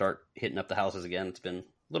start hitting up the houses again. It's been a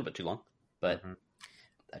little bit too long, but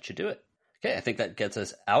that should do it. Okay, I think that gets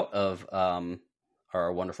us out of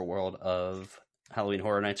our wonderful world of Halloween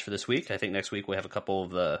Horror Nights for this week. I think next week we have a couple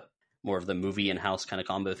of more of the movie and house kind of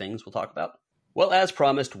combo things we'll talk about. Well, as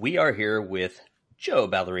promised, we are here with Joe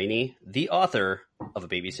Ballarini, the author of A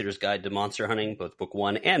Babysitter's Guide to Monster Hunting, both Book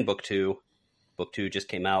 1 and Book 2. Book 2 just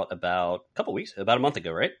came out about a month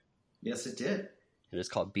ago, right? Yes, it did. It is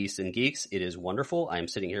called Beasts and Geeks. It is wonderful. I am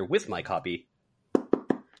sitting here with my copy,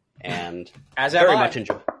 and as very much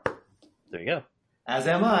enjoy. There you go. As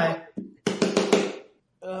am I.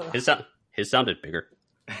 His sounded bigger.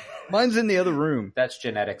 Mine's in the other room. That's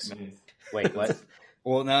genetics. Wait, what?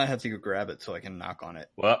 Well, now I have to go grab it so I can knock on it.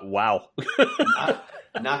 Wow.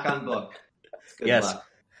 Knock on book. Good yes.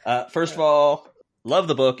 luck. First of all, love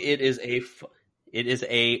the book. It is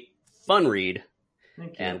a fun read.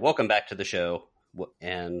 Thank you. And welcome back to the show.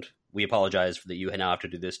 And we apologize that you now have to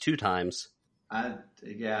do this 2 times.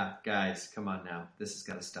 Yeah, guys, come on now. This has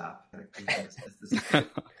got to stop.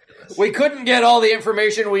 We couldn't get all the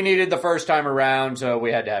information we needed the first time around, so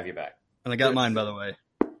we had to have you back. And I got mine, by the way.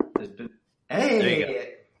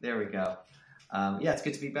 Hey, there we go. Yeah, it's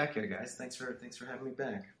good to be back here, guys. Thanks for having me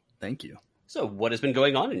back. Thank you. So, what has been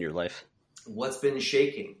going on in your life? What's been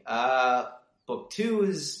shaking? Book two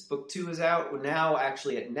is out now.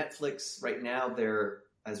 Actually, at Netflix right now.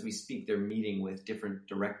 As we speak, they're meeting with different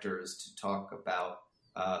directors to talk about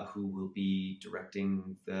who will be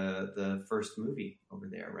directing the first movie over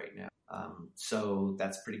there right now. So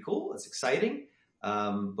that's pretty cool. It's exciting.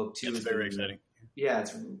 Book 2 is very exciting. Yeah,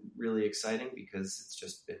 it's really exciting because it's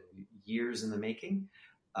just been years in the making.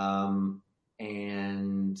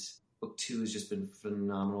 And book 2 has just been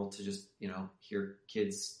phenomenal to just, hear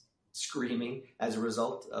kids screaming as a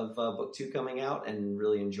result of book 2 coming out and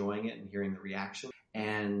really enjoying it and hearing the reaction.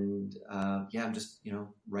 And I'm just,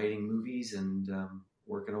 writing movies and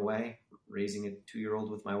working away, raising a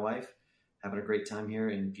 2-year-old with my wife, having a great time here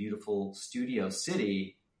in beautiful Studio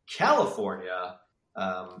City, California,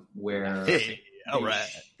 where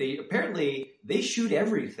they apparently they shoot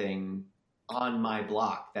everything on my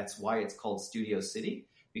block. That's why it's called Studio City,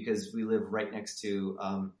 because we live right next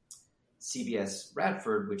to CBS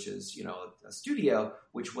Radford, which is, a studio,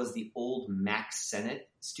 which was the old Max Sennett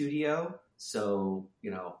studio. So,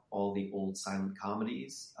 all the old silent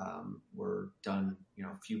comedies were done,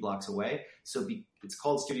 a few blocks away. So it's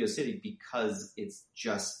called Studio City because it's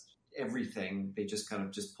just everything. They just kind of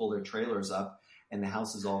just pull their trailers up and the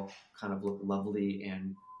houses all kind of look lovely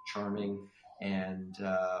and charming and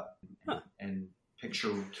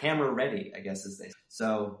picture camera ready, I guess, as they say.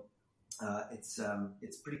 So it's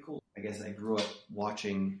pretty cool. I guess I grew up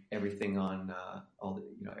watching everything on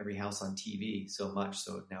every house on TV so much.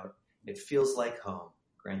 So now it feels like home.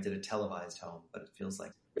 Granted, a televised home, but it feels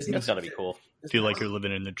like that's got to be cool. Feel like you're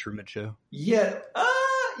living in the Truman Show. Yeah,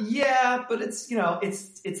 but it's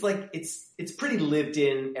it's like it's pretty lived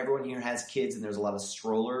in. Everyone here has kids, and there's a lot of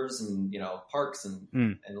strollers and parks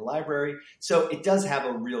and a library. So it does have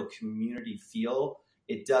a real community feel.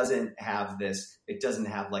 It doesn't have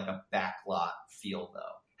like a backlot feel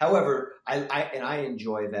though. However, I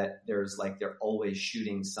enjoy that they're always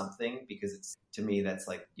shooting something, because it's, to me, that's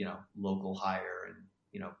like, local hire and,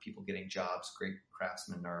 people getting jobs. Great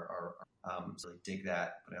craftsmen are really dig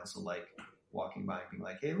that. But I also like walking by and being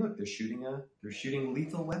like, hey, look, they're shooting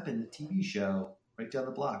Lethal Weapon, the TV show, right down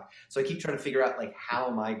the block. So I keep trying to figure out, like, how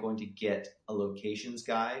am I going to get a locations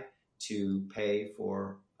guy to pay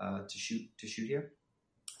for to shoot here?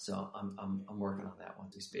 So I'm working on that one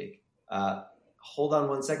to speak. Hold on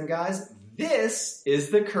one second, guys. This is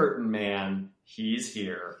the Curtain Man. He's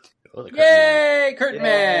here. Oh, Yay, Curtain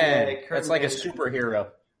Man! Curtain That's like Man. a superhero.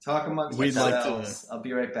 Talk amongst yourselves. I'll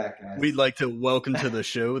be right back, guys. We'd like to welcome to the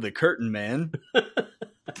show the Curtain Man.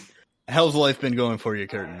 How's life been going for you,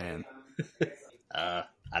 Curtain Man? I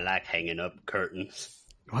like hanging up curtains.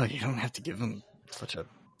 Well, you don't have to give him such a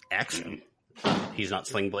accent. He's not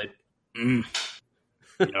Sling Blade.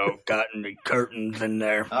 Got any curtains in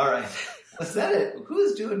there? All right. Was that it?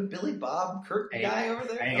 Who's doing Billy Bob Curtain guy over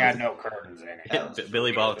there? I ain't got no curtains in it.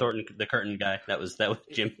 Billy Bob Thornton, the curtain guy. That was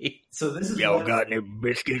Jimmy. So this is Y'all got any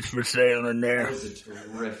biscuits for sale in there? That was a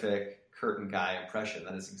terrific curtain guy impression.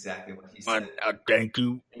 That is exactly what he said. I thank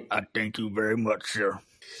you. I thank you very much, sir.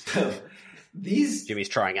 So Jimmy's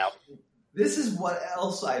trying out. This is what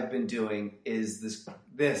else I've been doing, is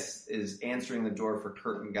this is answering the door for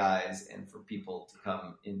curtain guys and for people to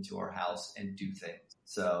come into our house and do things.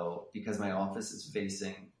 So because my office is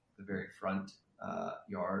facing the very front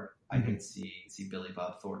yard, I can see Billy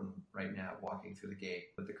Bob Thornton right now walking through the gate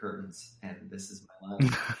with the curtains, and this is my line.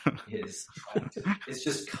 It's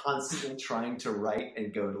just constantly trying to write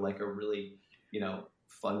and go to like a really,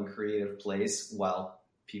 fun, creative place while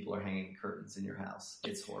people are hanging curtains in your house.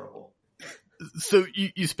 It's horrible. So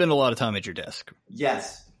you spend a lot of time at your desk.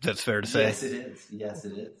 Yes. That's fair to say. Yes,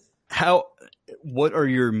 it is. What are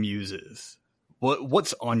your muses?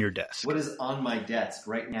 What's on your desk? What is on my desk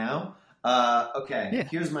right now?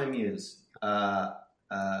 Here's my muse. I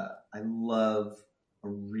love a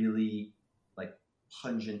really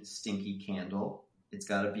pungent, stinky candle. It's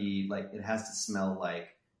got to be it has to smell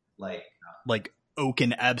like oak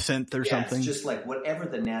and absinthe or something. It's just whatever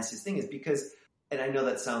the nastiest thing is, because, and I know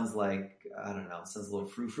that sounds like, I don't know, it sounds a little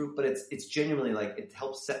frou-frou, but it's genuinely it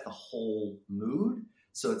helps set the whole mood.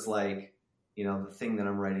 So it's the thing that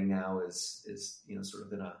I'm writing now is sort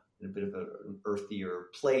of in a bit of an earthier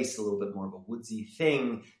place, a little bit more of a woodsy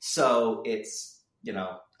thing. So it's,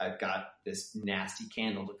 I've got this nasty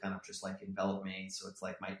candle to kind of just envelop me. So it's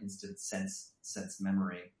my instant sense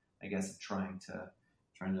memory, I guess, of trying to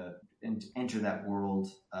enter that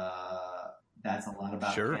world. That's a lot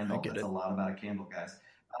about a candle. That's a lot about a candle, guys.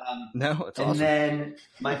 No, it's awesome. And then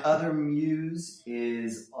my other muse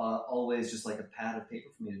is always just a pad of paper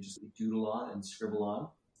for me to just doodle on and scribble on.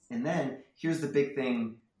 And then here's the big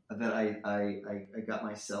thing that I got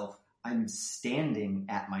myself. I'm standing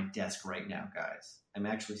at my desk right now, guys. I'm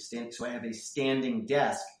actually standing. So I have a standing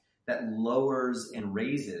desk that lowers and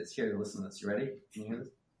raises. Here, listen to this. You ready? Can you hear this?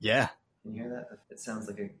 Yeah. Can you hear that? It sounds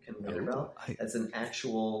like a conveyor belt. That's an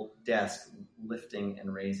actual desk lifting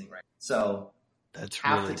and raising, right? So That's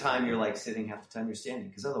half really the time cool. you're like sitting, half the time you're standing.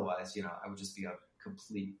 Because otherwise, I would just be a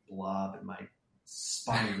complete blob, and my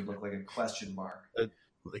spine would look like a question mark.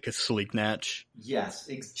 Like a sleek natch. Yes,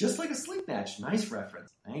 just like a sleep match. Nice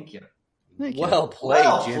reference. Thank you. Thank you. Well played,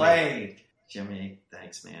 Well Jimmy. played, Jimmy.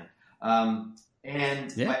 Thanks, man.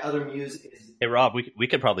 And Yeah. my other muse is Hey, Rob, we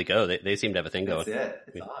could probably go. They seem to have a thing going. that's it.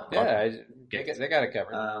 It's on. Yeah, they got it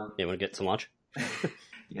covered. You want to get some lunch?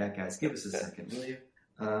 Yeah, guys, give us a second, will you?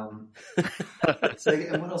 So,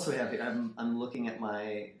 and what else do I have here? I'm looking at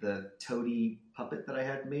the Toady puppet that I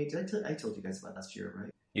had made. I told you guys about last year,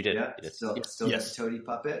 right? You did. Yeah, You did. still got the Toady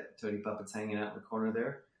puppet. Toady puppet's hanging out in the corner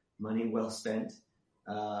there. Money well spent.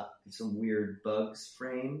 Some weird bugs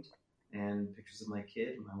framed, and pictures of my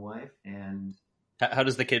kid and my wife. And How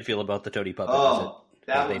does the kid feel about the Toady puppet?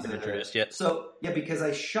 that they was been introduced yet? So yeah, because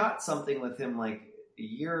I shot something with him like a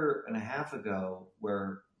year and a half ago,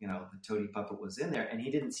 where the Toady puppet was in there, and he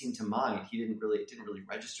didn't seem to mind. It didn't really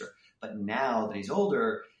register. But now that he's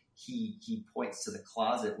older, he points to the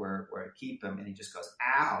closet where I keep him, and he just goes,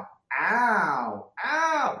 "Ow, ow,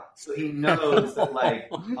 ow!" So he knows that like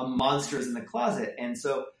a monster is in the closet, and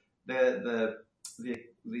so the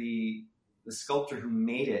sculptor who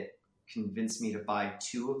made it convinced me to buy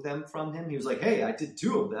 2 of them from him. He was like, "Hey, I did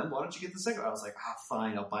 2 of them. Why don't you get the second one?" I was like,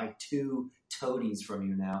 fine, I'll buy 2 toadies from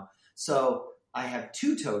you now. So I have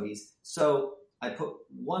 2 toadies. So I put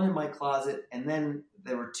 1 in my closet, and then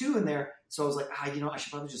there were 2 in there. So I was like, I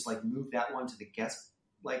should probably just like move that one to the guest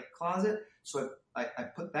closet. So I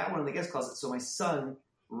put that one in the guest closet. So my son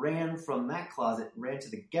ran from that closet, ran to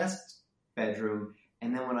the guest bedroom,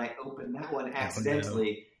 and then when I opened that one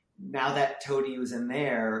accidentally, now that Toady was in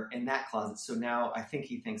there in that closet. So now I think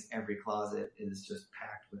he thinks every closet is just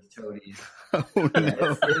packed with toadies. Oh, no.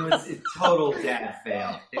 It was a total dad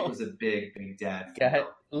fail. It was a big, big dad fail.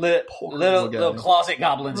 Little closet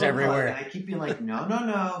goblins everywhere. And I keep being like,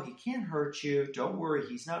 no, he can't hurt you. Don't worry,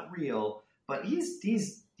 he's not real. But he's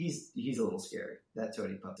a little scary. That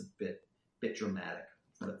Toady puppet's a bit dramatic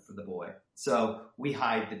for the boy. So we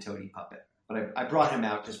hide the Toady puppet. But I brought him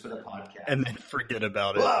out just for the podcast. And then forget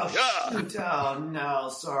about it. Oh, shoot. Oh, no,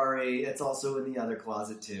 sorry. It's also in the other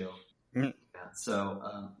closet, too. Mm. Yeah,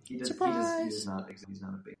 so he's not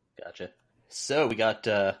a big... Gotcha. So we got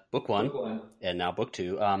book 1 and now book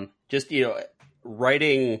 2. Just,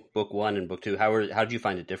 writing book 1 and book 2, how did you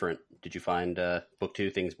find it different? Did you find book 2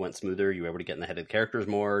 things went smoother? You were able to get in the head of the characters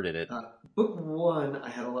more? Did it? Book 1, I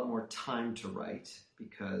had a lot more time to write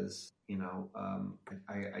because...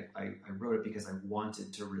 I wrote it because I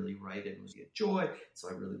wanted to really write it. It was a joy, so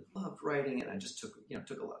I really loved writing it. I just took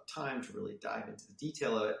a lot of time to really dive into the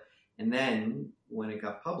detail of it. And then when it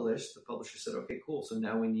got published, the publisher said, "Okay, cool. So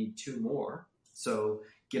now we need 2 more. So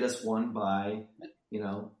get us one by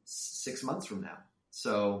 6 months from now."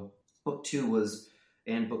 So book 2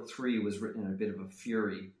 and book 3 was written in a bit of a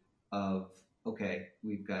fury of okay,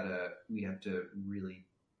 we have to really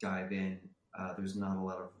dive in. There's not a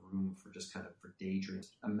lot of room for just kind of for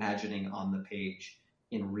daydreams, imagining on the page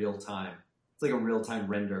in real time. It's like a real time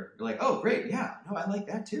render. You're like, oh, great, yeah, no, I like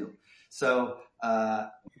that too. So,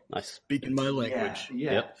 nice. Speaking my language.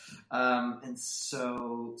 Yeah. Yep. And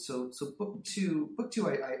so book two,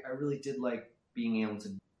 I really did like being able to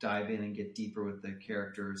dive in and get deeper with the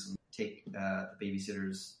characters and take the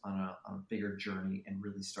babysitters on a bigger journey and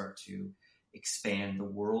really start to expand the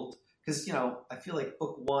world. Because, I feel like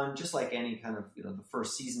book 1, just like any kind of, the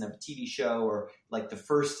first season of a TV show or like the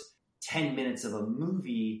first 10 minutes of a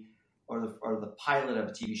movie or the pilot of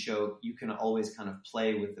a TV show, you can always kind of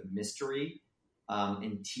play with the mystery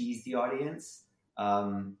and tease the audience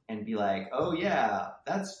and be like, oh yeah,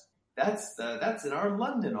 that's in our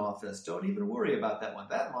London office. Don't even worry about that one.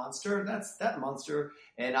 That's that monster.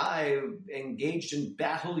 And I engaged in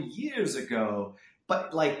battle years ago.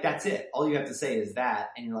 But like that's it. All you have to say is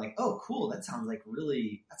that, and you're like, oh, cool. That sounds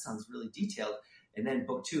really detailed. And then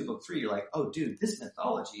book 2, book 3, you're like, oh, dude, this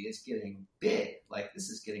mythology is getting big. Like this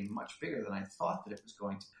is getting much bigger than I thought that it was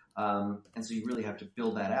going to. And so you really have to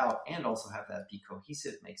build that out, and also have that be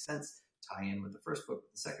cohesive, make sense, tie in with the first book,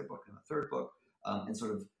 the second book, and the third book, and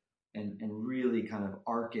sort of and really kind of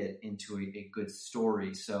arc it into a good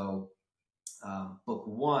story. So book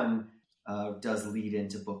 1. Does lead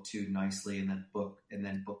into book 2 nicely, and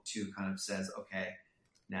then book 2 kind of says, okay,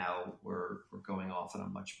 now we're going off on a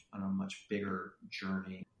much bigger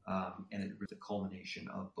journey, and it's the culmination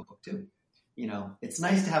of book 2. It's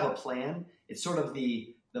nice to have a plan. It's sort of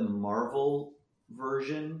the Marvel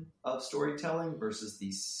version of storytelling versus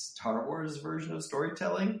the Star Wars version of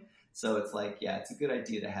storytelling. So it's like, yeah, it's a good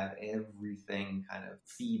idea to have everything kind of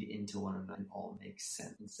feed into one another and all make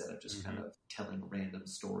sense instead of just kind of telling random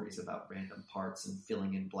stories about random parts and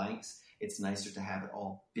filling in blanks. It's nicer to have it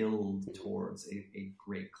all build towards a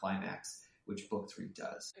great climax, which book 3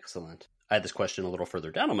 does. Excellent. I had this question a little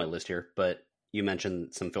further down on my list here, but you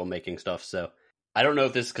mentioned some filmmaking stuff, so I don't know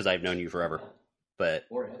if this is because I've known you forever, but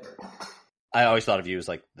Or ever. I always thought of you as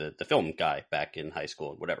like the film guy back in high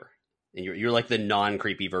school and whatever. And you're like the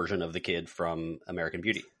non-creepy version of the kid from American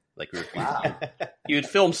Beauty. Like you would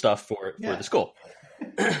film stuff for the school.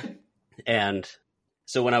 And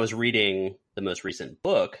so when I was reading the most recent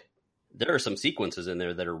book, there are some sequences in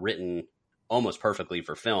there that are written almost perfectly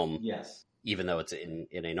for film. Yes. Even though it's in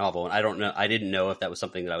a novel. And I didn't know if that was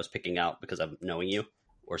something that I was picking out because of knowing you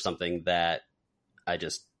or something that it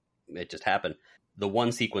just happened. The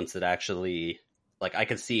one sequence that actually, like, I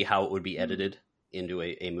could see how it would be edited into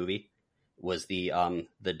a movie was the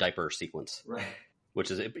diaper sequence. Right. Which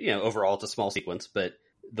is, overall it's a small sequence, but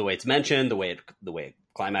the way it's mentioned, the way it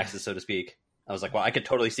climaxes, so to speak, I was like, well, I could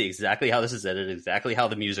totally see exactly how this is edited, exactly how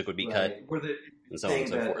the music would be cut, and so on and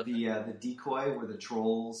so forth. The decoy where the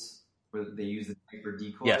trolls, where they use the diaper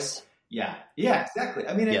decoy. Yes. Yeah, exactly.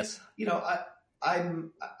 I mean, yes.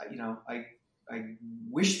 I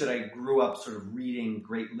wish that I grew up sort of reading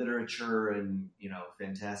great literature and,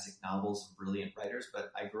 fantastic novels and brilliant writers,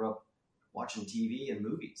 but I grew up watching TV and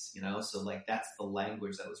movies, so like that's the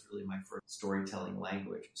language that was really my first storytelling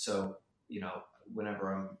language. So,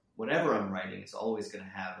 whatever I'm writing, it's always going to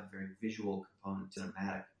have a very visual component,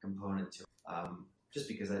 cinematic component to it. Just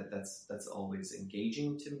because that's always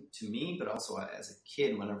engaging to me, but also as a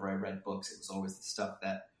kid, whenever I read books, it was always the stuff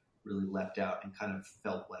that really leapt out and kind of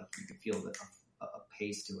felt like you could feel a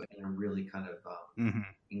pace to it and a really kind of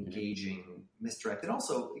engaging misdirect. And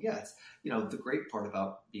also, it's, the great part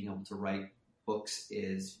about being able to write books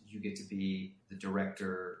is you get to be the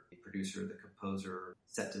director, the producer, the composer,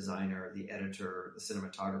 set designer, the editor, the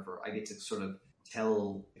cinematographer. I get to sort of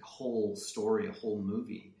tell a whole story, a whole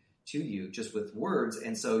movie to you just with words.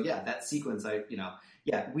 And so, that sequence,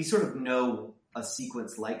 we sort of know a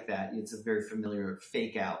sequence like that. It's a very familiar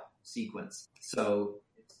fake out sequence. So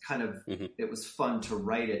it's kind of, it was fun to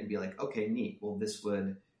write it and be like, okay, neat. Well,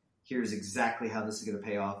 here's exactly how this is going to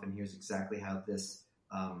pay off. And here's exactly how this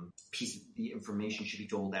piece of the information should be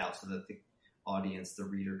doled out so that the audience, the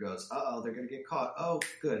reader goes, they're going to get caught. Oh,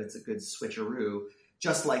 good. It's a good switcheroo,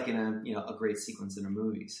 just like in a great sequence in a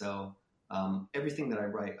movie. So everything that I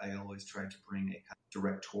write, I always try to bring a kind of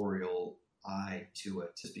directorial eye to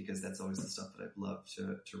it, just because that's always the stuff that I've loved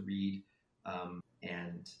to read.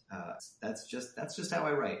 And that's just how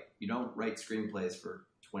I write. You don't write screenplays for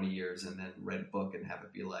 20 years and then write a book and have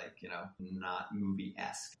it be like, not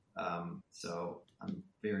movie-esque. So I'm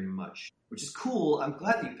very much, which is cool. I'm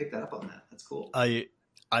glad that you picked that up on that. That's cool. I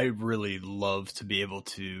really love to be able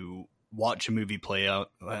to watch a movie play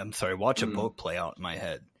out. Watch a book play out in my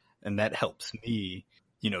head. And that helps me,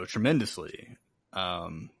 tremendously.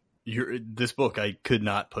 This book, I could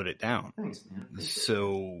not put it down. Thanks, man.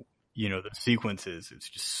 So, the sequences, it's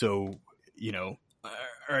just so, all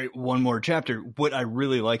right, one more chapter. What I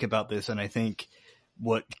really like about this, and I think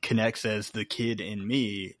what connects as the kid in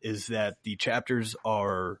me, is that the chapters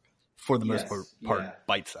are, for the most part,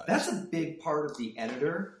 bite-sized. That's a big part of the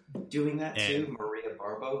editor doing that too, Maria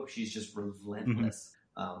Barbo. She's just relentless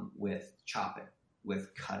with chopping,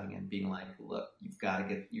 with cutting, and being like, look, you've got to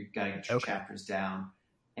get your chapters down.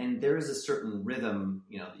 And there is a certain rhythm,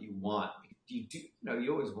 that you want.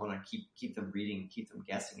 You always want to keep them reading, keep them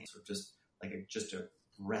guessing. It's sort of just like a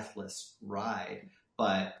breathless ride.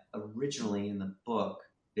 But originally in the book,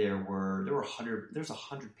 there was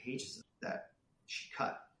 100 pages that she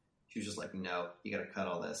cut. She was just like, no, you got to cut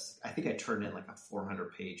all this. I think I turned in like a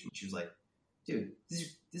 400 page. She was like, dude,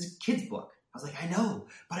 this is a kid's book. I was like, I know,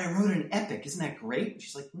 but I wrote an epic. Isn't that great? And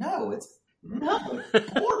she's like, no, it's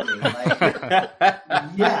boring. Like,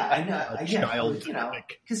 I know.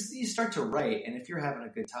 Because you start to write, and if you're having a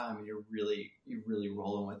good time and you're really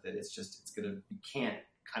rolling with it, you can't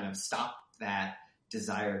kind of stop that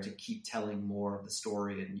desire to keep telling more of the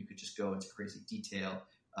story, and you could just go into crazy detail.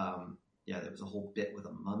 There was a whole bit with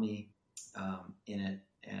a mummy in it,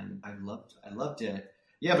 and I loved it.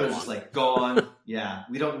 Yeah, but it was just like, go on. Yeah,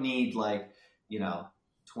 we don't need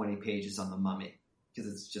 20 pages on the mummy,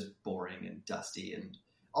 because it's just boring and dusty. And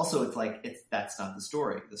also that's not the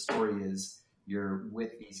story. The story is you're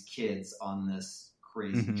with these kids on this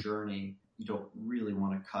crazy journey. You don't really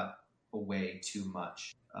want to cut away too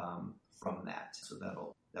much from that. So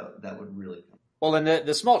that would really. Well, and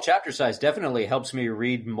the small chapter size definitely helps me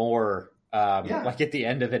read more like at the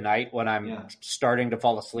end of the night when I'm Yeah. starting to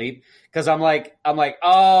fall asleep. Cause I'm like,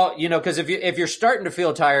 oh, cause if you're starting to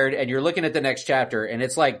feel tired and you're looking at the next chapter and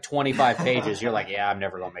it's like 25 pages, you're like, yeah, I'm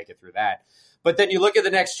never going to make it through that. But then you look at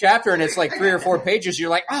the next chapter and it's like 3 or 4 pages.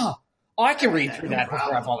 You're like, oh, I can read through that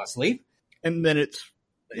before I fall asleep. And then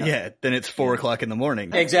it's 4 o'clock in the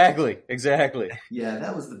morning. Exactly. Yeah,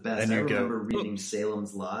 that was the best. Then I you go, remember reading "Oops."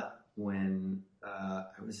 Salem's Lot when I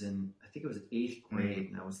was in, I think it was 8th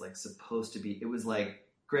grade, and I was like supposed to be, it was like,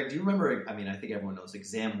 Greg, do you remember, I mean, I think everyone knows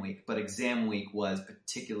exam week, but exam week was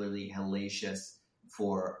particularly hellacious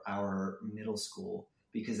for our middle school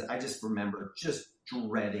because I just remember just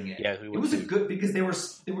dreading it. Yeah, it was because they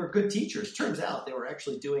were good teachers. Turns out they were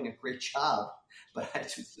actually doing a great job, but I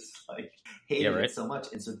just like hated it so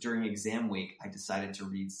much. And so during exam week, I decided to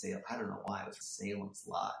read Salem. I don't know why, it was Salem's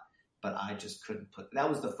Lot, but I just couldn't that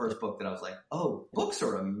was the first book that I was like, oh, books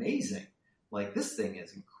are amazing. Like this thing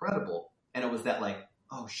is incredible. And it was that like,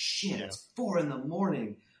 oh shit, it's 4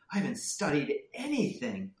 a.m. I haven't studied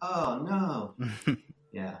anything. Oh no.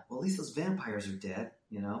 Yeah. Well, at least those vampires are dead,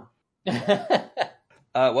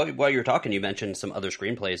 While you were talking, you mentioned some other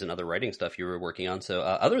screenplays and other writing stuff you were working on. So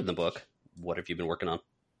other than the book, what have you been working on?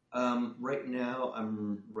 Right now,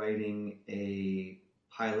 I'm writing a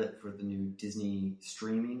pilot for the new Disney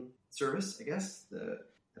streaming service, I guess.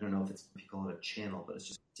 I don't know if you call it a channel, but it's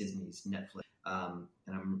just Disney's Netflix. And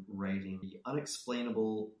I'm writing The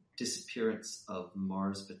Unexplainable Disappearance of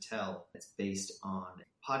Mars Patel. It's based on a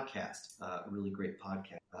podcast, a really great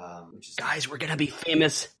podcast. Which is Guys, we're going to be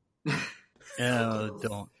famous. Oh,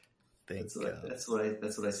 don't think that's what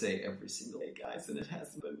I say every single day, guys, and it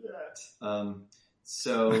hasn't been yet.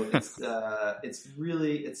 So it's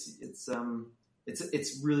really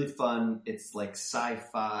fun. It's like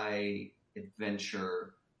sci-fi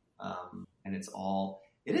adventure, and it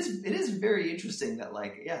is very interesting that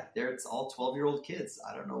it's all 12-year-old kids.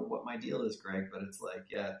 I don't know what my deal is, Greg, but it's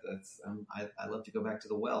like I love to go back to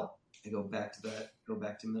the well. I go back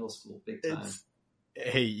to middle school big time.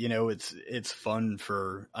 Hey, it's fun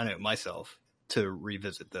for myself to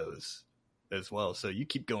revisit those as well. So you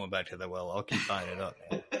keep going back to the well. I'll keep buying it up,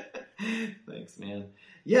 man. Thanks, man.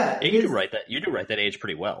 Yeah, you do write that. You do write that age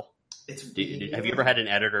pretty well. Have you ever had an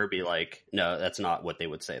editor be like, "No, that's not what they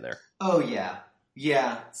would say there"? Oh yeah.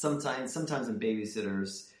 Sometimes in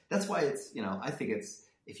babysitters. That's why it's I think it's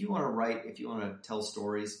if you want to write, if you want to tell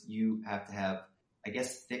stories, you have to have, I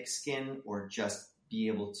guess, thick skin or just be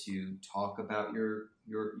able to talk about your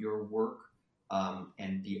work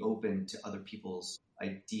and be open to other people's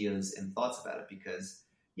ideas and thoughts about it. Because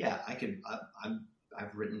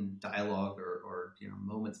I've written dialogue or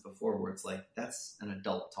moments before where it's like that's an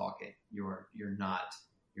adult talking. You're not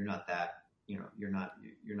that you're not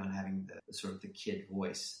having the sort of the kid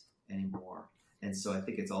voice anymore. And so I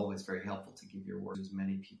think it's always very helpful to give your work to as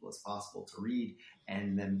many people as possible to read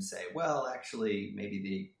and then say, well, actually,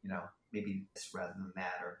 maybe maybe this rather than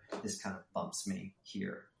that, or this kind of bumps me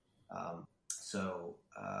here. So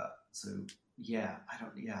I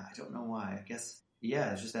don't know why. I guess,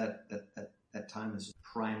 it's just that time is just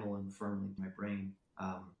primal and firmly in my brain.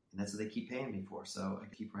 And that's what they keep paying me for. So I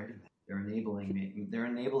keep writing that. They're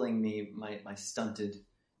enabling me my stunted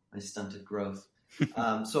growth.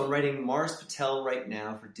 So I'm writing Mars Patel right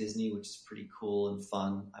now for Disney, which is pretty cool and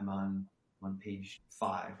fun. I'm on page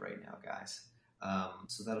 5 right now, guys.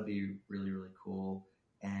 So that'll be really, really cool.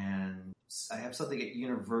 And I have something at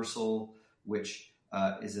Universal, which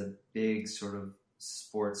is a big sort of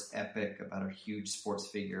sports epic about a huge sports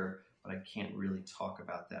figure, but I can't really talk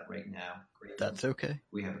about that right now. That's okay.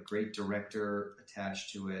 We have a great director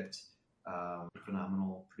attached to it,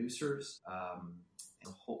 phenomenal producers.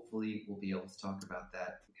 And hopefully we'll be able to talk about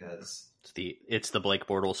that because it's the Blake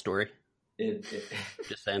Bortles story.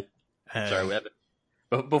 Just saying. Sorry,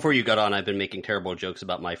 before you got on, I've been making terrible jokes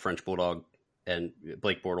about my French bulldog and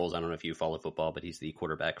Blake Bortles. I don't know if you follow football, but he's the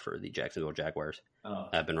quarterback for the Jacksonville Jaguars. Oh.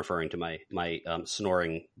 I've been referring to my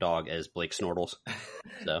snoring dog as Blake Snortles.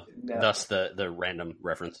 So thus the random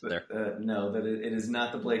reference there. No, that it is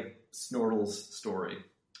not the Blake Snortles story.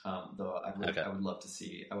 Though I would love to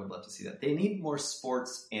see that. They need more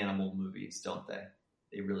sports animal movies, don't they?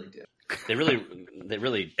 They really do. They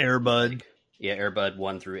really Air Bud. Air Bud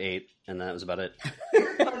 1 through 8, and that was about it.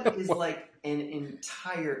 Air Bud is like an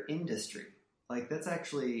entire industry. Like that's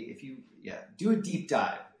actually, if you do a deep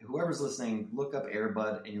dive. Whoever's listening, look up Air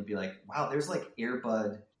Bud, and you'll be like, wow, there's like Air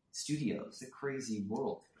Bud Studios, a crazy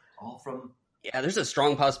world, all from. Yeah, there's a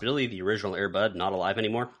strong possibility the original Air Bud not alive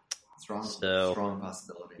anymore. Strong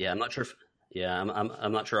possibility. Yeah, I'm not sure.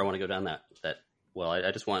 I'm not sure I want to go down that. Well,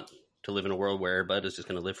 I just want to live in a world where Bud is just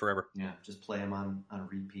going to live forever. Yeah, just play them on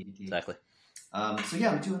repeat. Exactly. So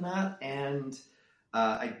yeah, I'm doing that, and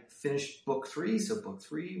I finished book 3. So book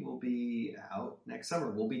 3 will be out next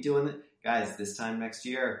summer. We'll be doing it, guys. This time next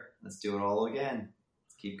year, let's do it all again.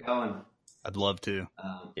 Let's keep going. I'd love to.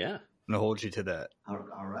 Yeah, I'm gonna hold you to that. All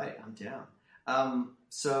right, I'm down.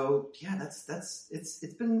 So yeah, it's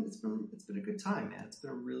been a good time, man. It's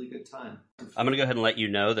been a really good time. I'm going to go ahead and let you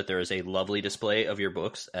know that there is a lovely display of your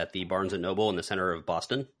books at the Barnes & Noble in the center of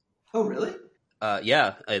Boston. Oh, really?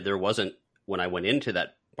 Yeah, there wasn't when I went into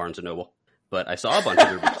that Barnes & Noble, but I saw a bunch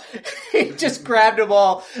of your books. He just grabbed them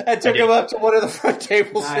all and took them up to one of the front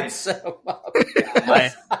tables and Nice. set them up.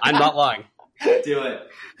 I'm not lying. Do it.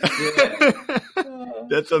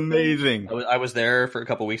 That's amazing. I was there for a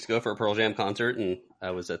couple weeks ago for a Pearl Jam concert, and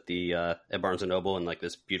I was at the at Barnes & Noble in like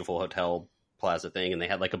this beautiful hotel plaza thing, and they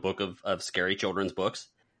had like a book of scary children's books,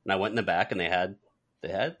 and I went in the back, and they had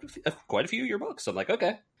quite a few of your books. So I'm like,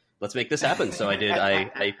 okay, let's make this happen. So I did.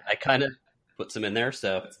 I kind of put some in there.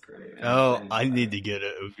 So That's great, man. Oh, I need to get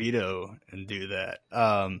a Oviedo and do that.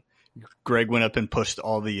 Greg went up and pushed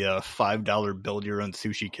all the $5 build your own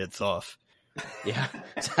sushi kits off. yeah,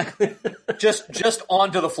 exactly. just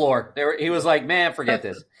onto the floor. He was like, "Man, forget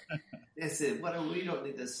this." Listen, we don't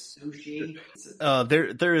need this sushi.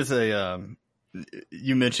 There is a.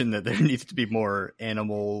 You mentioned that there needs to be more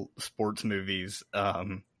animal sports movies.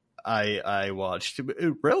 I watched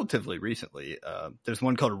relatively recently. There's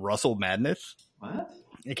one called Russell Madness. What?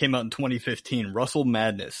 It came out in 2015. Russell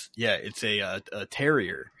Madness. Yeah, it's a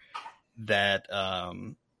terrier that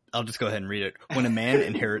I'll just go ahead and read it. When a man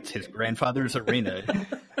inherits his grandfather's arena,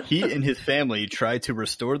 he and his family try to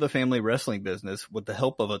restore the family wrestling business with the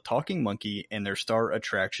help of a talking monkey and their star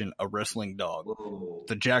attraction, a wrestling dog. Whoa.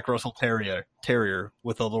 The Jack Russell Terrier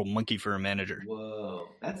with a little monkey for a manager. Whoa.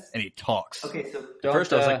 And he talks. Okay. So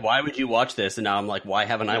First I was like, why would you watch this? And now I'm like, why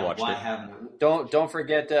haven't I watched why it? haven't Don't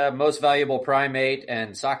forget Most Valuable Primate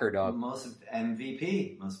and Soccer Dog. most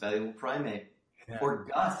MVP, most valuable primate, or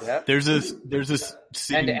Gus? Yep. There's this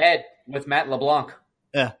scene. And Ed with Matt LeBlanc.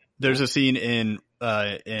 Yeah, there's a scene in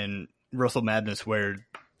Russell Madness where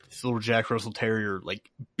this little Jack Russell Terrier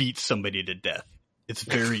like beats somebody to death. It's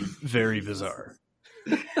very very bizarre.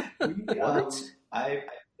 What? I'm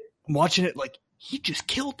watching it like he just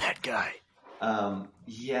killed that guy. I'm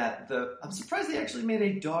surprised they actually made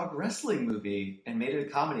a dog wrestling movie and made it a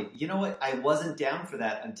comedy. You know what? I wasn't down for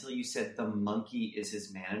that until you said the monkey is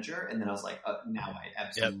his manager, and then I was like, now I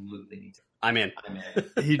absolutely need to. I'm in.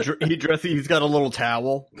 He's got a little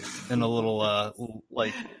towel and a little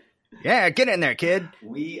yeah, get in there, kid.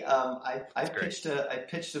 I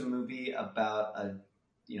pitched a movie about a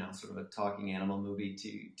sort of a talking animal movie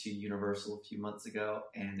to Universal a few months ago,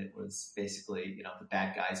 and it was basically the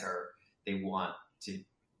bad guys they want to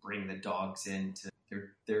bring the dogs in to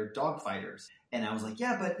they're dog fighters. And I was like,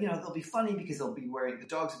 yeah, but they'll be funny because the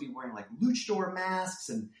dogs will be wearing like luchador masks,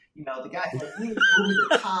 and the guy's like really over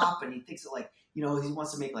the top, and he thinks that he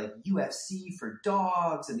wants to make like UFC for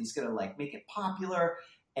dogs, and he's gonna like make it popular.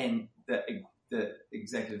 And the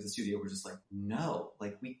executive of the studio were just like, no,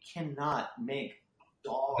 like we cannot make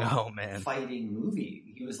dog fighting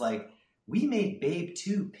movie. He was like, we made Babe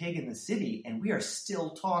 2 Pig in the City, and we are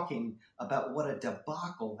still talking about what a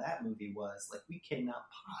debacle that movie was. Like, we cannot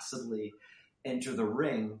possibly enter the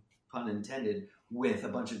ring, pun intended, with a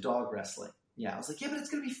bunch of dog wrestling. Yeah, I was like, yeah, but it's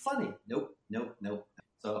going to be funny. Nope.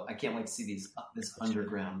 So I can't wait to see this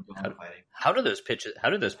underground dog fighting. How do those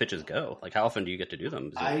pitches go? Like, how often do you get to do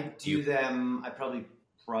them? I do them. I probably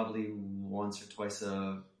once or twice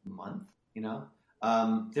a month.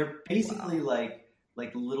 They're basically like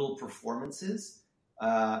little performances, or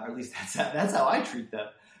at least that's how I treat them,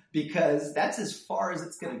 because that's as far as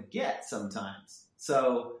it's going to get sometimes.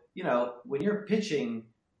 So when you're pitching,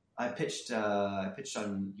 I pitched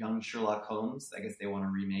on Young Sherlock Holmes. I guess they want to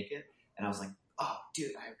remake it, and I was like, oh,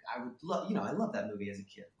 dude, I would love, I love that movie as a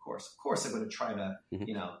kid. Of course, I'm going to try to,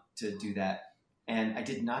 to do that. And I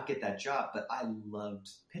did not get that job, but I loved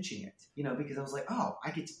pitching it, because I was like, oh, I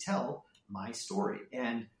get to tell my story.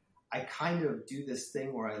 And I kind of do this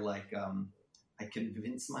thing where I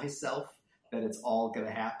convince myself that it's all going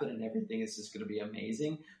to happen and everything is just going to be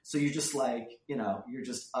amazing. So you're just like, you're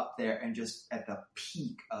just up there and just at the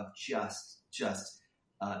peak of just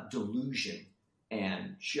delusion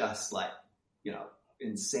and just like,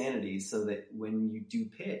 insanity, so that when you do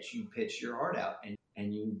pitch, you pitch your heart out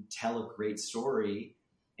and you tell a great story.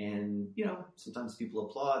 And, sometimes people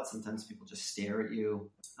applaud, sometimes people just stare at you.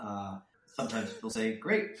 Sometimes people say,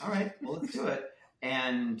 great, all right, well, let's do it.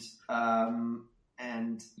 And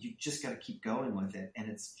you just got to keep going with it. And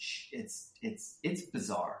it's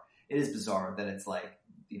bizarre. it is bizarre that it's like,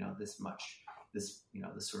 this much, this,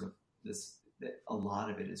 this sort of, this, that a lot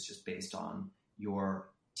of it is just based on your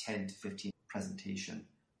 10 to 15 presentation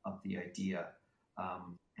of the idea.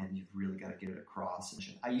 And you've really got to get it across. And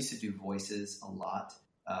I used to do voices a lot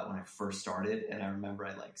when I first started. And I remember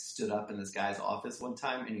I like stood up in this guy's office one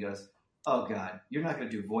time and he goes, "Oh God, you're not going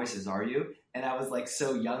to do voices, are you?" And I was like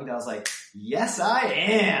so young that I was like, "Yes, I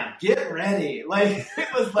am. Get ready." Like,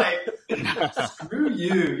 it was like, screw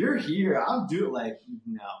you. You're here. I'm doing like,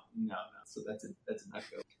 no. So that's a not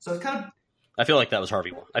go. So it's kind of, I feel like that was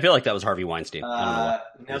Harvey Weinstein. I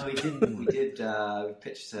don't know. no, we didn't. We did.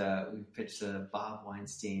 We pitched Bob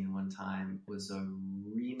Weinstein one time. It was a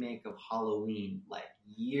remake of Halloween, like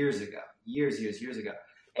years ago.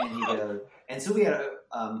 And he goes, and so we had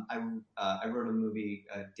I wrote a movie,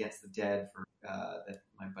 Dance the Dead, for that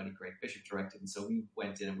my buddy Greg Bishop directed, and so we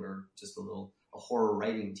went in and we were just a horror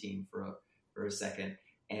writing team for a second,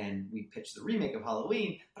 and we pitched the remake of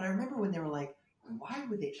Halloween. But I remember when they were like, why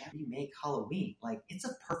would they ever remake Halloween? Like, it's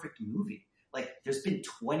a perfect movie. Like, there's been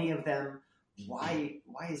 20 of them. Why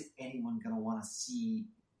is anyone going to want to see,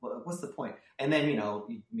 what's the point? And then,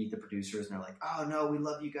 you meet the producers and they're like, "Oh no, we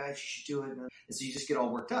love you guys. You should do it." And so you just get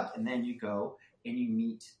all worked up. And then you go and you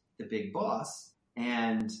meet the big boss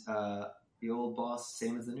and the old boss,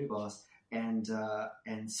 same as the new boss. And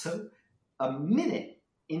so a minute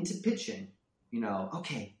into pitching,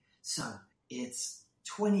 okay, so it's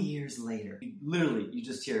 20 years later. You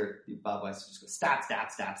just hear Bob Weiss just go, "Stop.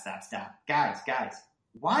 Guys,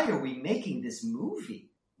 why are we making this movie?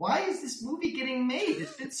 Why is this movie getting made?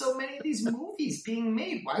 There's been so many of these movies being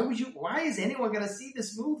made. Why is anyone going to see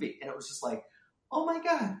this movie?" And it was just like, oh my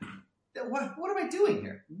God, what am I doing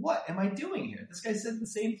here? What am I doing here? This guy said the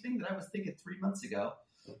same thing that I was thinking 3 months ago.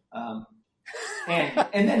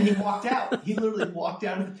 And then he walked out. He literally walked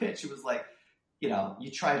out of the pitch. It was like,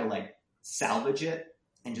 you try to like salvage it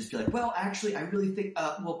and just be like, "Well, actually, I really think,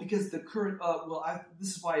 because the current, this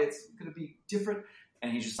is why it's going to be different."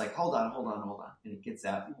 And he's just like, hold on. And he gets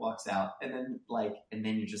out, he walks out, and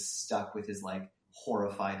then you're just stuck with his like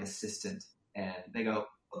horrified assistant. And they go,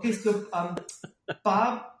 "Okay, so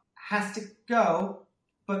Bob has to go,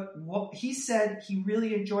 but what he said, he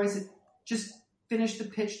really enjoys it. Just finish the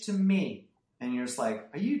pitch to me." And you're just like,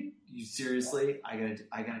 "Are you seriously? I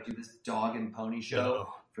gotta do this dog and pony show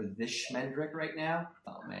for this Schmendrick right now?"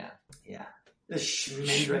 Oh man, yeah, the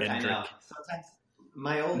Schmendrick. I know. Sometimes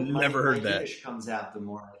my Yiddish comes out the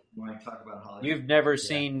more I talk about Hollywood. You've never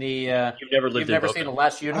seen the. You've never lived in Boca. Seen The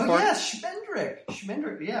Last Unicorn? Oh yeah,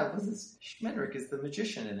 Schmendrick. Yeah, Schmendrick is the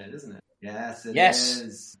magician in it, isn't it? Yes, it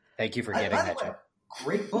is. Thank you for getting that joke.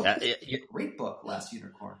 Great book. Great book, Last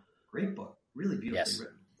Unicorn. Great book. Really beautifully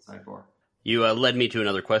written. Sidebar. You led me to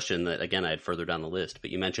another question that, again, I had further down the list, but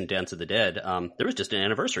you mentioned Dance of the Dead. There was just an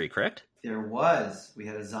anniversary, correct? There was. We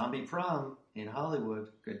had a zombie prom in Hollywood.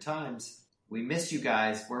 Good times. We missed you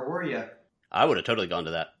guys. Where were you? I would have totally gone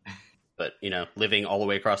to that. But, living all the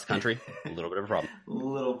way across the country, a little bit of a problem.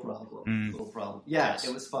 Little problem. Yeah,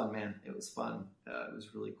 It was fun, man. It was fun. It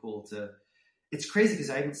was really cool it's crazy because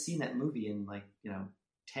I haven't seen that movie in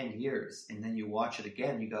 10 years. And then you watch it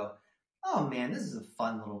again, you go, "Oh man, this is a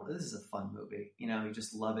fun movie." You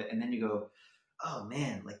just love it. And then you go, "Oh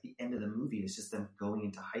man," like the end of the movie is just them going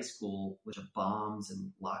into high school with the bombs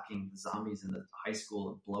and locking the zombies in the high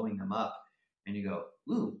school and blowing them up. And you go,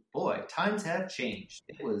 "Ooh, boy, times have changed."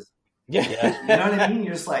 It was, you know what I mean?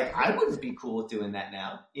 You're just like, I wouldn't be cool with doing that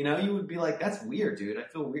now. You would be like, "That's weird, dude. I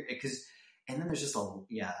feel weird." And then there's just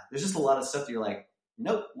a lot of stuff that you're like,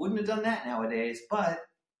 "Nope, wouldn't have done that nowadays." But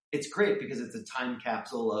it's great because it's a time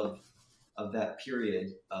capsule of that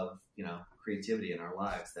period of, creativity in our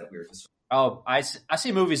lives that we were just. Oh, I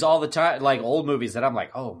see movies all the time, like old movies that I'm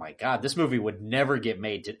like, "Oh my God, this movie would never get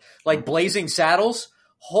made." Like Blazing Saddles.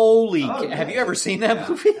 Holy! Have you ever seen that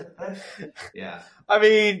movie? Yeah. I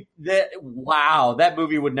mean, that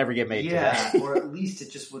movie would never get made. Yeah, or at least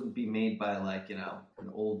it just wouldn't be made by an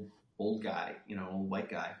old guy, old white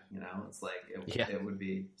guy. It's like it would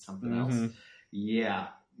be something else. Yeah.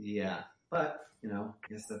 But I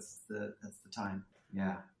guess that's the time.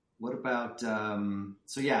 Yeah. What about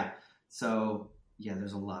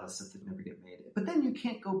there's a lot of stuff that never get made. But then you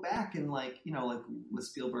can't go back and like with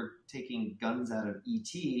Spielberg taking guns out of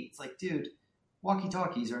E.T., it's like, dude,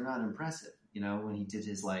 walkie-talkies are not impressive. When he did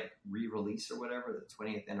his like re-release or whatever, the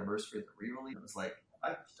 20th anniversary of the re-release, it was like,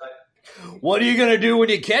 what are you going to do when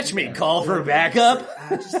you catch me? Call for backup?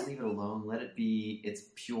 Just leave it alone. Let it be. It's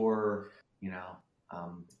pure,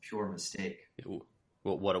 pure mistake.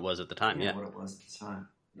 What it was at the time, yeah. What it was at the time.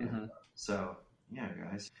 Mm-hmm. So, Yeah,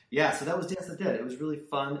 guys. Yeah, so that was Dance of the Dead. It was really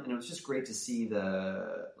fun, and it was just great to see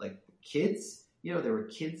the kids. You know, there were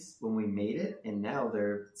kids when we made it, and now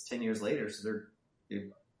it's 10 years later, so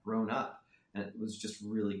they've grown up, and it was just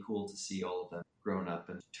really cool to see all of them grown up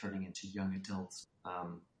and turning into young adults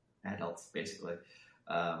basically.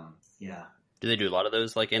 Yeah. Do they do a lot of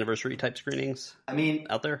those like anniversary type screenings? I mean,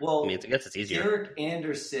 out there. Well, I mean, I guess it's easier. Derek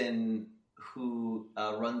Anderson, who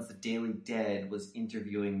runs the Daily Dead, was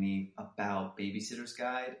interviewing me about Babysitter's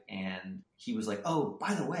Guide, and he was like, "Oh,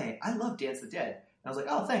 by the way, I love Dance the Dead." And I was like,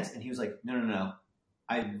 "Oh, thanks." And he was like, "No,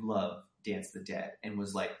 I love Dance the Dead," and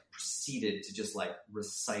was like proceeded to just like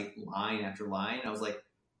recite line after line. And I was like,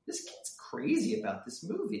 "This kid's crazy about this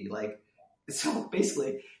movie." Like, so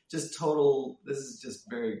basically, just total. This is just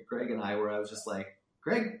very Greg and I, where I was just like,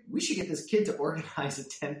 "Greg, we should get this kid to organize a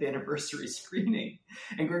 10th anniversary screening."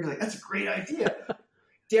 And Greg was like, "That's a great idea."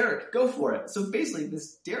 Derek, go for it. So basically,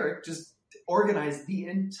 this Derek just organized the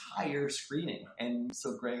entire screening. And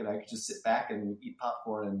so Greg and I could just sit back and eat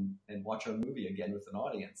popcorn and watch our movie again with an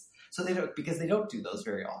audience. So because they don't do those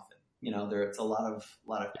very often. You know, it's a lot of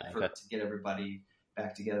effort to get everybody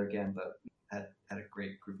back together again, but had a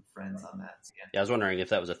great group of friends on that. So, yeah, I was wondering if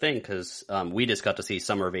that was a thing, because we just got to see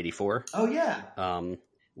Summer of '84. Oh, yeah.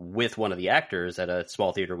 With one of the actors at a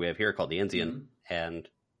small theater we have here called the Enzian, and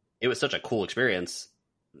it was such a cool experience,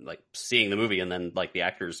 like seeing the movie and then like the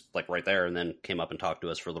actors like right there, and then came up and talked to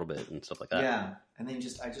us for a little bit and stuff like that. Yeah, and then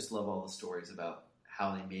I just love all the stories about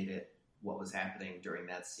how they made it, what was happening during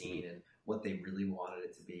that scene, and what they really wanted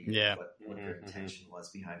it to be. Yeah, what their intention was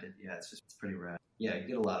behind it. Yeah, it's pretty rad. Yeah, you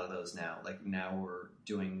get a lot of those now. Like now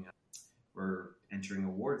we're entering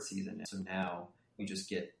award season, so now you just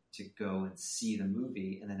get to go and see the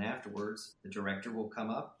movie, and then afterwards the director will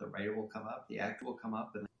come up, the writer will come up, the actor will come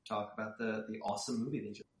up, and talk about the awesome movie they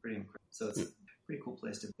just pretty incredible. So it's a pretty cool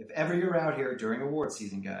place to. If ever you're out here during award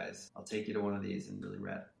season, guys, I'll take you to one of these and really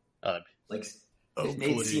rad. Like it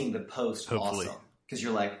made seeing the post awesome, because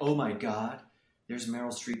you're like, oh my god, there's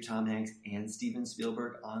Meryl Streep, Tom Hanks, and Steven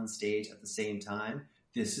Spielberg on stage at the same time.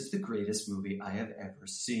 This is the greatest movie I have ever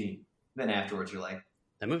seen. Then afterwards, you're like,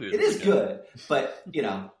 that movie was it is good, but you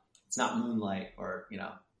know, it's not Moonlight, or you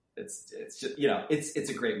know, it's just, you know, it's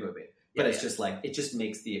a great movie, but it's just like, it just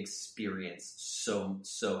makes the experience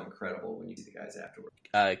so incredible when you see the guys afterwards.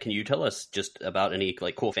 Can you tell us just about any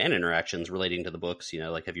like cool fan interactions relating to the books? You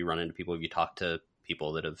know, like have you run into people? Have you talked to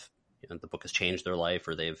people that have, you know, the book has changed their life,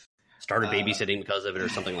 or they've started babysitting because of it, or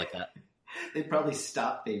something like that? They probably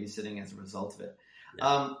stopped babysitting as a result of it.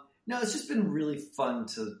 Yeah. No, it's just been really fun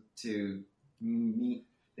to meet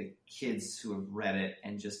the kids who have read it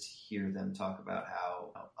and just hear them talk about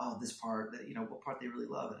how, this part, you know, what part they really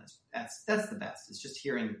love. And that's the best. It's just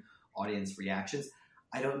hearing audience reactions.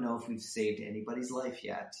 I don't know if we've saved anybody's life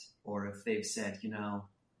yet, or if they've said, you know,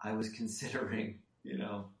 I was considering, you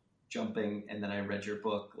know, jumping, and then I read your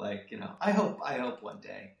book. Like, you know, I hope one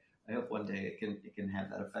day it can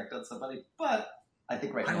have that effect on somebody. But I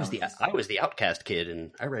think right now I was the outcast kid,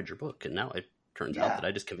 and I read your book, and now it turns out that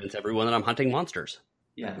I just convince everyone that I'm hunting monsters.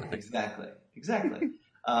 Yeah, exactly.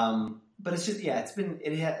 But it's just,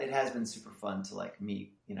 it has been super fun to like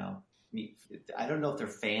meet. I don't know if they're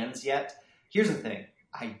fans yet. Here's the thing.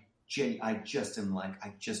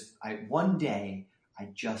 One day I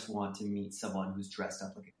just want to meet someone who's dressed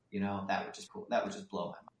up like, you know, that would just cool. That would just blow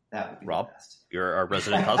my mind. That would be Rob, the best. You're our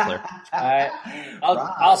resident cosplayer.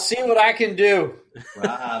 I'll see what I can do.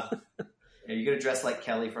 Rob, are you going to dress like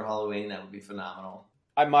Kelly for Halloween? That would be phenomenal.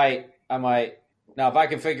 I might. Now, if I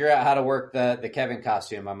can figure out how to work the Kevin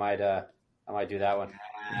costume, I might do that one.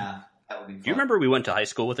 Yeah, that would be fun. Do you remember we went to high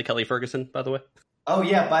school with a Kelly Ferguson, by the way? Oh,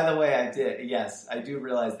 yeah, by the way, I did. Yes, I do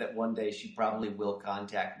realize that one day she probably will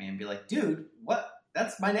contact me and be like, dude, what?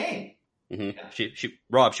 That's my name. Mm-hmm. Yeah.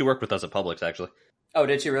 Rob, she worked with us at Publix, actually. Oh,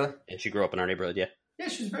 did she really? And she grew up in our neighborhood, yeah. Yeah,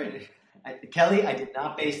 she was very... Kelly, I did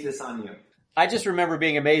not base this on you. I just remember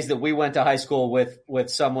being amazed that we went to high school with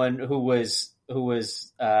someone who was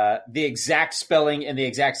the exact spelling and the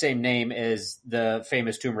exact same name as the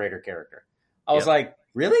famous Tomb Raider character. I was like,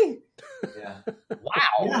 really? Yeah.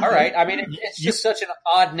 Wow. Yeah. All right. I mean, it's just such an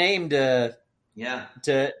odd name to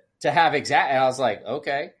have exact. And I was like,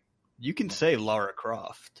 okay. You can say Lara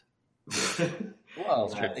Croft.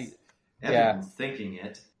 Well, everyone's thinking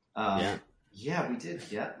it. Yeah, we did.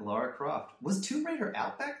 Yeah, Lara Croft. Was Tomb Raider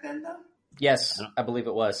out back then, though? Yes, I believe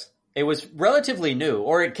it was. It was relatively new,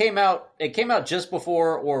 or it came out just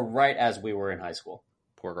before or right as we were in high school.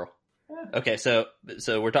 Poor girl. Yeah. Okay, so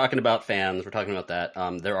we're talking about fans. We're talking about that.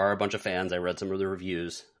 There are a bunch of fans. I read some of the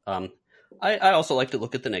reviews. I also like to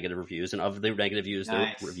look at the negative reviews, and of the negative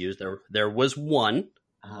reviews, there was one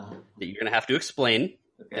that you're going to have to explain.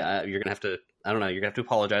 Okay. You're going to have to, I don't know, you're going to have to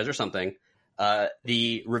apologize or something.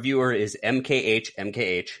 The reviewer is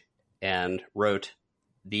MKH, and wrote,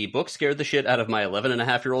 "The book scared the shit out of my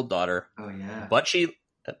 11-and-a-half-year-old daughter, Oh yeah. but she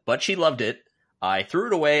loved it. I threw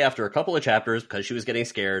it away after a couple of chapters because she was getting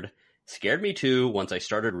scared. Scared me too once I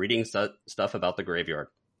started reading stuff about the graveyard.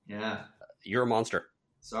 Yeah. You're a monster."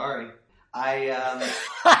 Sorry. No,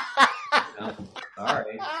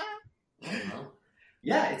 sorry. No.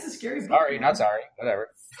 Yeah, it's a scary book. Sorry, man. not sorry. Whatever.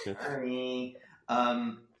 Sorry.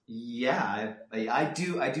 Yeah, I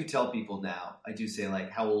do tell people now. I do say, like,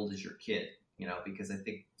 how old is your kid? Because I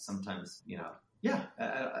think sometimes, yeah,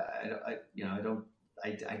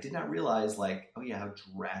 I did not realize, like, oh yeah, how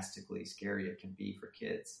drastically scary it can be for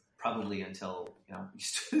kids. Probably until,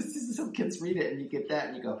 some kids read it and you get that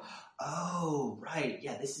and you go, oh, right.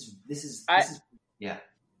 Yeah, this is, yeah.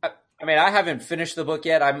 I mean, I haven't finished the book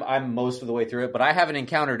yet. I'm most of the way through it, but I haven't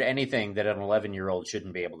encountered anything that an 11-year-old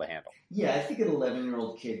shouldn't be able to handle. Yeah, I think an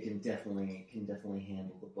 11-year-old kid can definitely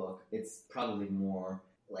handle the book. It's probably more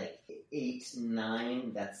like 8,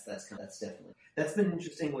 9. That's definitely, that's been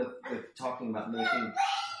interesting with talking about making.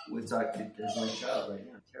 There's my child right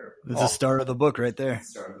now. Terrible. It's the start of the book right there.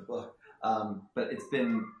 It's the start of the book. But it's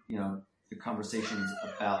been, the conversations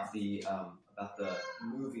about the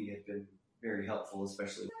movie have been very helpful,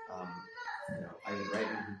 especially Ivan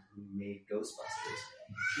Reitman, who made Ghostbusters.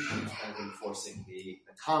 He's kind of enforcing the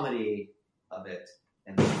comedy of it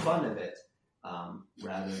and the fun of it,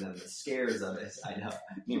 rather than the scares of it. I know.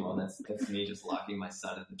 Meanwhile, that's me just locking my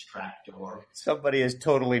son at the trap door. Somebody is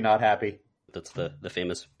totally not happy. That's the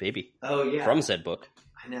famous baby. Oh yeah, from said book.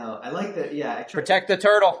 I know. I like that. Yeah, Protect the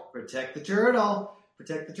turtle. Protect the turtle.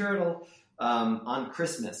 Protect the turtle. On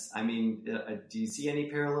Christmas. I mean, do you see any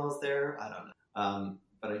parallels there? I don't know.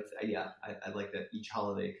 But I like that each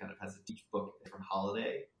holiday kind of has each book a different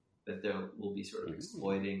holiday that they will be sort of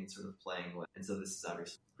exploiting and sort of playing with. And so this is our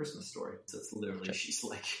Christmas story. So it's literally, she's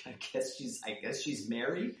like, I guess she's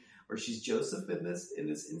Mary, or she's Joseph in this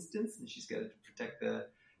instance, and she's got to protect the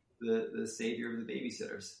savior of the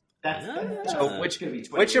babysitters. So which of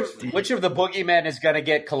the boogeymen is going to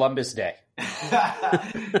get Columbus Day?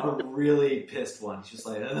 A really pissed one. She's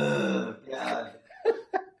like, ugh, God.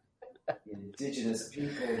 Indigenous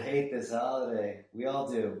people hate this holiday. We all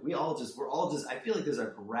do. We're all just. I feel like there's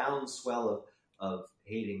a groundswell of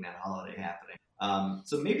hating that holiday happening.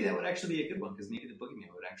 So maybe that would actually be a good one, because maybe the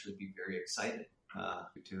boogeyman would actually be very excited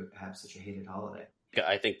to have such a hated holiday.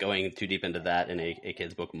 I think going too deep into that in a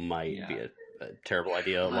kid's book might be a terrible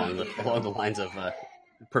idea along the lines of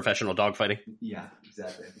professional dogfighting. Yeah,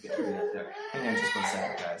 exactly. I think I that there. Hang on just one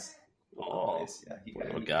second, guys. Oh, yeah, he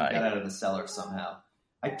got out of the cellar somehow.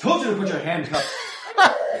 I told you to put your handcuffs.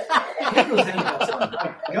 Put those handcuffs on.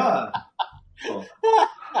 My God.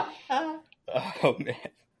 Oh man,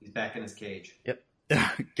 he's back in his cage. Yep.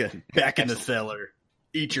 Good. Back in the cellar.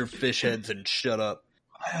 Eat your fish heads and shut up.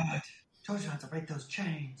 I told you not to break those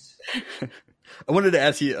chains. I wanted to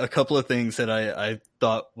ask you a couple of things that I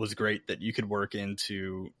thought was great that you could work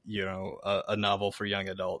into, a novel for young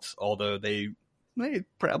adults, although they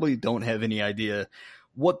probably don't have any idea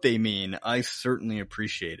what they mean. I certainly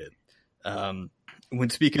appreciate it. When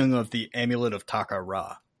speaking of the Amulet of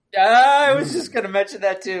Taka-Ra. I was just going to mention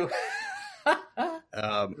that too.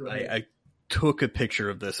 I took a picture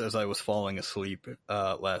of this as I was falling asleep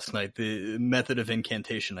last night. The method of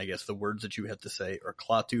incantation, I guess, the words that you have to say are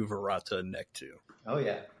Klaatu, Varata, Nektu. Oh,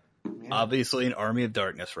 yeah. Obviously an Army of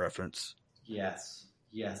Darkness reference. Yes.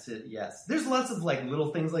 There's lots of like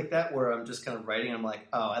little things like that where I'm just kind of writing. I'm like,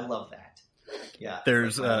 oh, I love that. Yeah.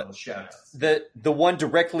 There's the one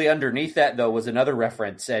directly underneath that though was another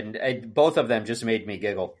reference, and both of them just made me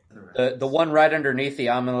giggle. The one right underneath the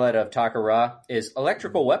Amulet of Taka-Ra is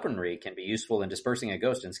electrical weaponry can be useful in dispersing a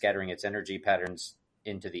ghost and scattering its energy patterns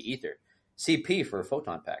into the ether. CP for a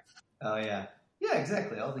photon pack. Oh yeah,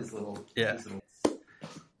 exactly. All these little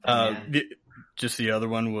just the other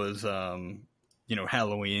one was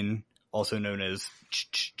Halloween, also known as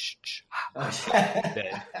I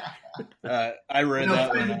read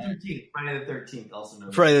that Friday one. Friday the 13th, also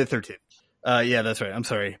known Friday the 13th. Yeah, that's right. I'm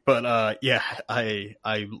sorry. But I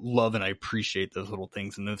love and I appreciate those little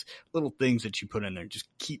things, and those little things that you put in there just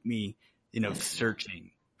keep me,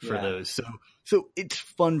 searching for those. So it's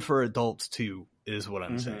fun for adults too, is what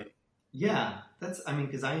I'm saying. Yeah,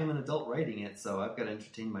 because I am an adult writing it, so I've got to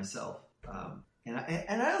entertain myself. And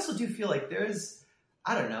I also do feel like there's,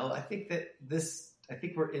 I don't know, I think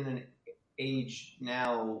we're in an age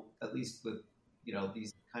now, at least with,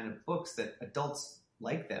 these kind of books, that adults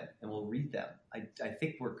like them and will read them. I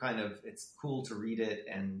think we're it's cool to read it,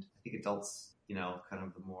 and I think adults, kind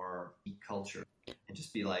of the more geek culture, and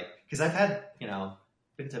just be like, because I've had,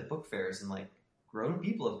 been to book fairs and like grown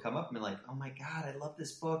people have come up and been like, oh my God, I love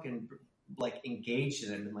this book, and like engaged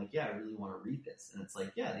in it and been like, yeah, I really want to read this. And it's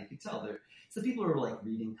like, yeah, they could tell it's the people who are like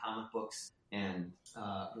reading comic books and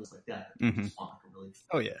things like that. Just want like a really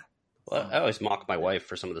Oh yeah. Well, I always mock my wife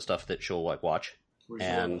for some of the stuff that she'll like watch,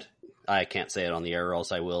 and I can't say it on the air, or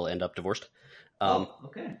else I will end up divorced.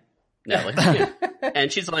 Okay. No,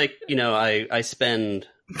 and she's like, I spend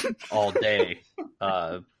all day,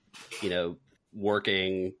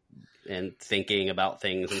 working and thinking about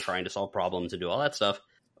things and trying to solve problems and do all that stuff.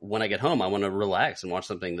 When I get home, I want to relax and watch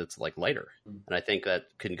something that's like lighter. And I think that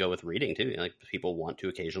can go with reading too. Like people want to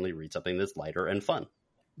occasionally read something that's lighter and fun.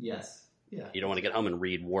 Yes. Yeah. You don't want to get home and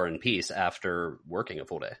read War and Peace after working a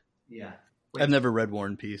full day. Yeah. I've never read War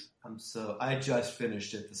and Peace. I just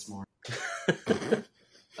finished it this morning.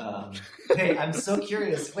 Hey, I'm so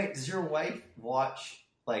curious. Wait, does your wife watch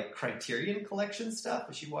like Criterion Collection stuff?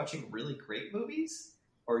 Is she watching really great movies?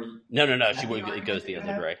 Or No. It goes the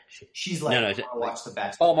other way. She's like, I want to watch The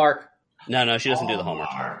Bachelor. Hallmark. No, she doesn't do the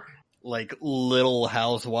Hallmark. Like Little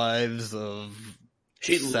Housewives of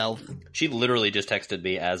South. She literally just texted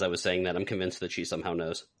me as I was saying that. I'm convinced that she somehow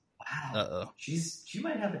knows. Wow. Uh-oh. She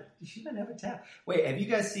might have a tab. Wait, have you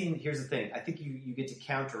guys seen? Here's the thing. I think you get to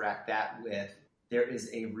counteract that with, there is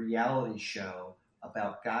a reality show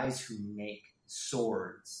about guys who make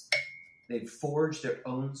swords. They forge their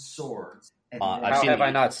own swords. And How have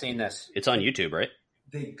I not seen this? It's on YouTube, right?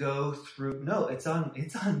 They go through. No, it's on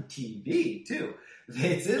TV too.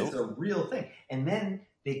 It's a real thing. And then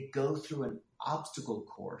they go through an obstacle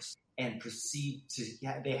course and proceed to.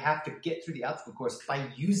 They have to get through the obstacle course by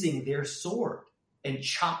using their sword and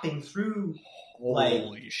chopping through.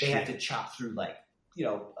 Holy shit! They have to chop through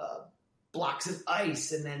blocks of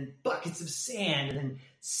ice and then buckets of sand and then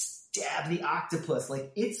stab the octopus.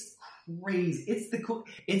 Like, it's crazy.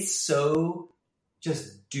 It's so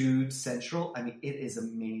just dude central. I mean, it is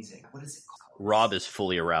amazing. What is it called? Rob is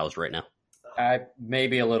fully aroused right now.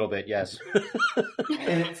 Maybe a little bit, yes.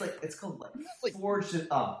 And it's called Forged in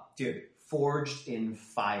dude. Forged in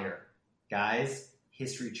Fire, guys.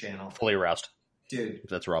 History Channel. Fully aroused, dude.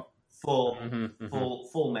 That's Rob. Full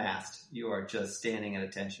mast. You are just standing at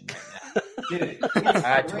attention right now, dude.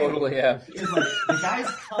 I totally am. Because the guys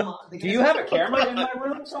come on. Do you have a camera in my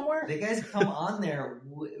room somewhere? The guys come on there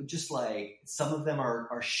just like, some of them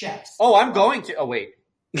are chefs. Oh, I'm going to. Oh, wait.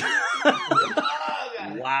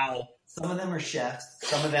 Wow. Some of them are chefs.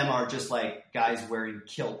 Some of them are just like guys wearing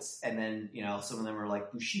kilts, and then some of them are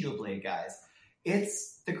like Bushido blade guys.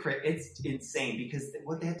 It's insane, because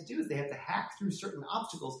what they have to do is they have to hack through certain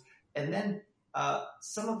obstacles, and then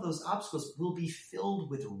some of those obstacles will be filled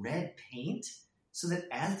with red paint, so that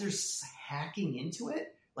as they're hacking into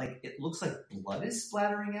it, like, it looks like blood is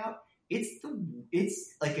splattering out. It's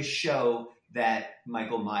like a show that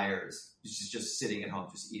Michael Myers is just sitting at home,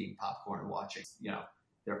 just eating popcorn and watching.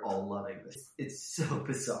 They're all loving this. It's so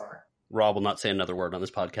bizarre. Rob will not say another word on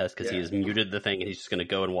this podcast because he has muted the thing and he's just going to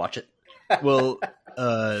go and watch it. Well,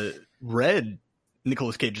 Red,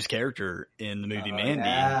 Nicolas Cage's character in the movie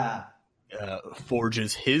Mandy,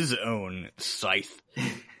 forges his own scythe.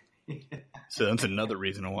 So that's another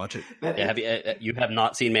reason to watch it. You have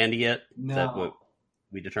not seen Mandy yet? No. Is that what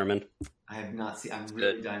we determined? I have not seen. I'm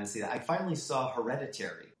really dying to see that. I finally saw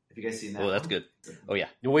Hereditary. Have you guys seen that? Oh, that's good. Oh, yeah.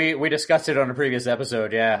 We discussed it on a previous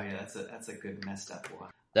episode, yeah. Oh, yeah, that's a good messed up one.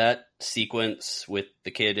 That sequence with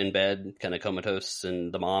the kid in bed, kind of comatose,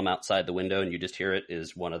 and the mom outside the window, and you just hear it,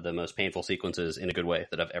 is one of the most painful sequences in a good way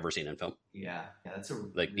that I've ever seen in film. Yeah, that's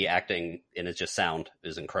the acting and it's just sound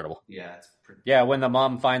is incredible. Yeah, it's pretty. Yeah, when the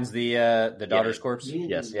mom finds the daughter's corpse.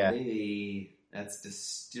 Yes, yeah. That's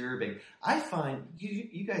disturbing. I find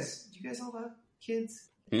you guys all have kids?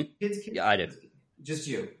 Kids? Yeah, I do. Just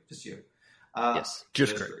you. Yes,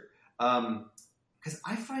 just great. Because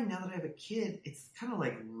I find now that I have a kid, it's kind of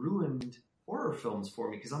like ruined horror films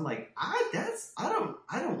for me. Because I'm like, I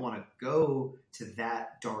don't want to go to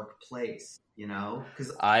that dark place,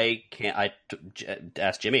 Because I can't. I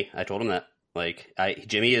asked Jimmy. I told him that.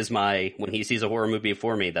 Jimmy is when he sees a horror movie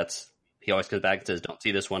for me, he always comes back and says, "Don't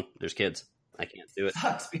see this one. There's kids." I can't do it.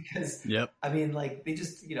 Sucks because I mean, they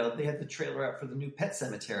just they had the trailer out for the new Pet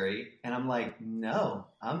Cemetery, and I'm like, I know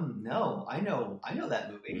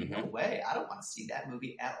that movie. Mm-hmm. No way, I don't want to see that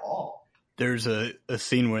movie at all. There's a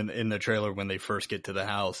scene in the trailer when they first get to the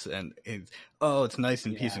house, and it's nice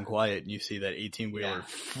and peace and quiet, and you see that 18-wheeler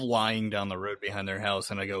flying down the road behind their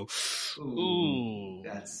house, and I go, ooh.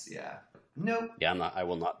 That's nope. Yeah, I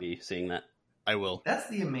will not be seeing that. I will. That's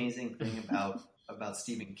the amazing thing about about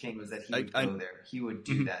Stephen King was that he would go there. He would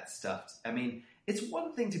do that stuff. I mean, it's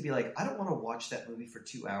one thing to be like, I don't want to watch that movie for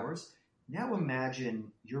 2 hours. Now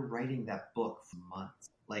imagine you're writing that book for months.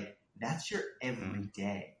 Like, that's your every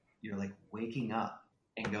day. You're like waking up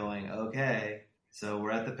and going, okay, so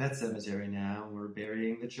we're at the pet cemetery now. We're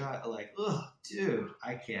burying the child. Like, ugh, dude,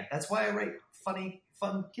 I can't. That's why I write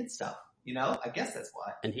fun kid stuff. You know, I guess that's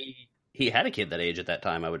why. And he had a kid that age at that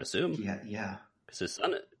time, I would assume. Yeah. Because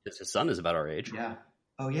his son is about our age. Yeah.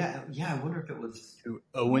 Oh yeah. I wonder if it was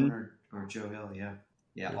Owen or Joe Hill.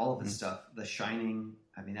 Yeah. All of his stuff. The Shining.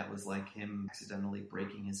 I mean, that was like him accidentally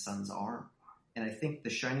breaking his son's arm. And I think The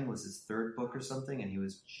Shining was his third book or something, and he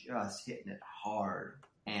was just hitting it hard,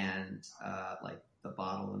 and like the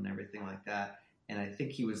bottle and everything like that. And I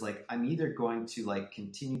think he was like, I'm either going to like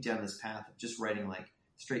continue down this path of just writing like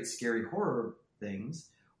straight scary horror things,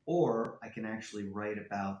 or I can actually write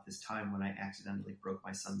about this time when I accidentally broke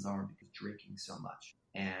my son's arm because drinking so much.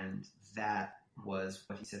 And that was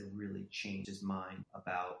what he said really changed his mind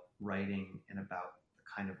about writing and about the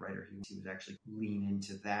kind of writer he was. He was actually lean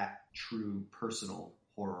into that true personal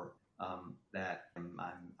horror. That I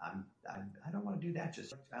don't want to do that.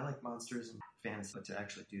 Just I like monsters and fantasy, but to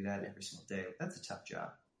actually do that every single day, that's a tough job.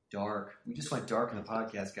 Dark. We just went dark in the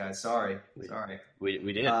podcast, guys. Sorry. We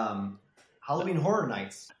did. Halloween Horror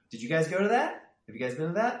Nights. Did you guys go to that? Have you guys been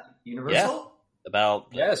to that? Universal?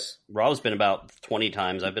 Yes. Rob's been about 20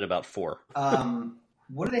 times. I've been about 4.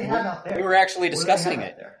 What do they have out there? We were actually discussing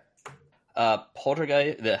it.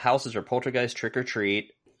 Poltergeist. The houses are Poltergeist, Trick or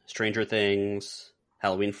Treat, Stranger Things,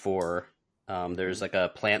 Halloween 4. There's like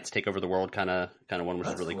a Plants Take Over the World kind of one, which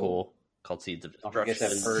is really cool. Called Seeds of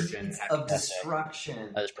Destruction. Seeds of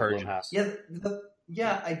Destruction. That's Purge.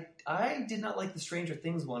 I did not like the Stranger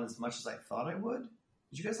Things one as much as I thought I would.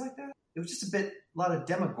 Did you guys like that? It was just a lot of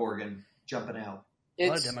Demogorgon jumping out. A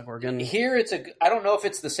lot of Demogorgon. Here, I don't know if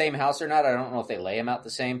it's the same house or not. I don't know if they lay them out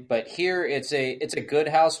the same. But here, it's a good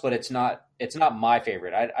house, but it's not my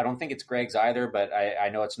favorite. I don't think it's Greg's either, but I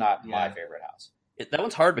know it's not my favorite house. That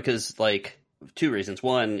one's hard because, like, 2 reasons.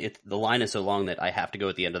 One, the line is so long that I have to go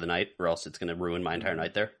at the end of the night, or else it's going to ruin my entire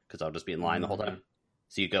night there, because I'll just be in line the whole time.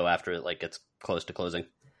 So you go after it, like, it's close to closing.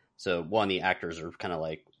 So, one, the actors are kind of,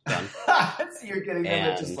 like, done. So you're getting them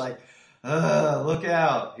that just like, look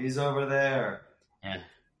out, he's over there.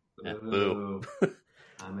 Yeah, boo.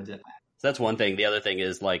 I'm a dick. So that's one thing. The other thing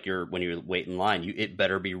is, like, when you wait in line, it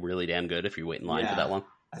better be really damn good if you wait in line for that long.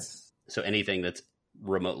 So anything that's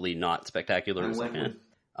remotely not spectacular is like,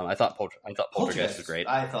 I thought Poltergeist was great.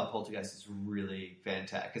 I thought Poltergeist was really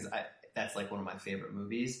fantastic because that's like one of my favorite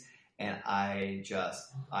movies, and I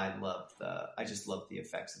just love the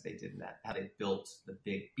effects that they did in that. How they built the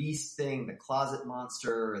big beast thing, the closet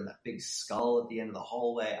monster, and that big skull at the end of the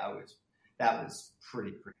hallway. That was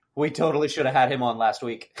pretty. We totally should have had him on last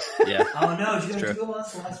week. Yeah. Oh no, did you guys do it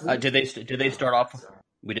last week? Did they start off?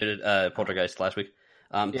 We did Poltergeist last week.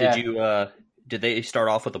 Did they start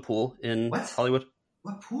off with a pool in Hollywood?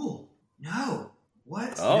 What pool? No.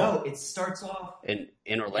 What? Oh. No, it starts off in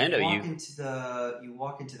Orlando. You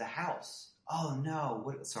walk into the house. Oh no!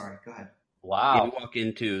 What? Sorry. Go ahead. Wow. You walk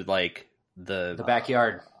into like the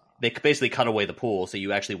backyard. They basically cut away the pool, so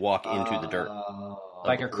you actually walk into the dirt,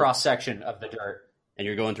 like a cross section of the dirt. And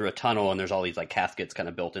you're going through a tunnel, and there's all these like caskets kind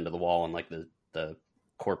of built into the wall, and like the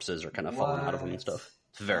corpses are kind of falling out of them and stuff.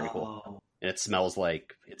 It's very cool. And it smells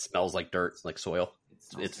like dirt, like soil.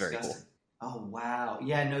 It's very cool. Oh wow!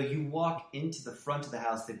 Yeah, no, you walk into the front of the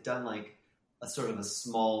house. They've done like a sort of a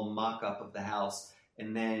small mock-up of the house,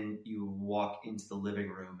 and then you walk into the living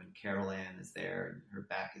room, and Carol Ann is there, and her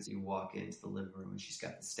back is. You walk into the living room, and she's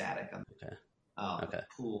got the static on. Okay. Okay.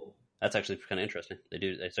 Cool. That's actually kind of interesting. They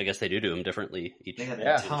do. So I guess they do them differently each. They had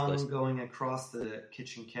the tongue going across the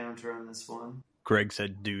kitchen counter on this one. Greg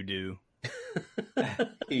said doo-doo.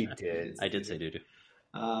 He did. I did say doo-doo.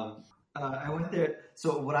 I went there.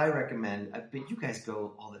 So what I recommend, but you guys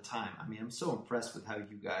go all the time. I mean, I'm so impressed with how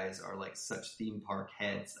you guys are like such theme park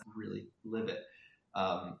heads that really live it.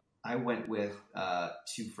 I went with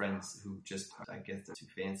 2 friends who just, I guess they're too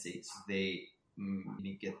fancy. So they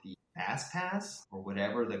get the Fast Pass or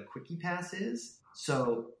whatever the Quickie Pass is.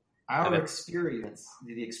 So our experience,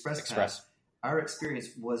 the Express Pass, our experience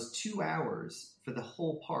was 2 hours for the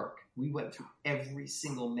whole park. We went through every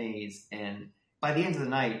single maze, and by the end of the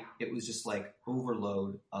night, it was just like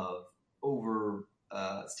overload of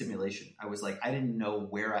stimulation. I was like, I didn't know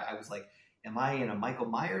where I was like, am I in a Michael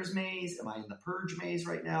Myers maze? Am I in the Purge maze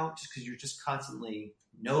right now? Just because you're just constantly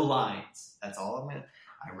no lines. That's all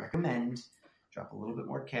I recommend. Drop a little bit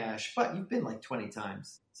more cash, but you've been like 20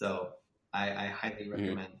 times. So I highly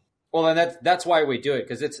recommend. Well, and that's why we do it,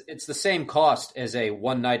 because it's the same cost as a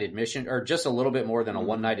one-night admission, or just a little bit more than a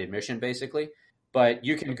one-night admission, basically. But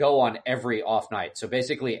you can go on every off night, so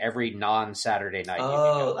basically every non-Saturday night.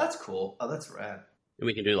 Oh, that's cool. Oh, that's rad. And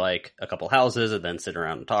we can do like a couple houses and then sit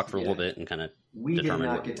around and talk for a little bit and kind of We did determine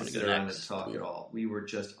not what get we to want to sit go around next. and talk at all. We were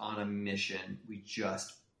just on a mission. We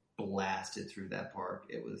just blasted through that park.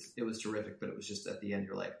 It was terrific, but it was just at the end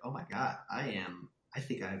you're like, oh my god, I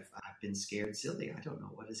think I've been scared silly. I don't know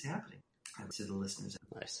what is happening. To the listeners.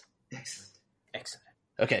 Nice. Excellent.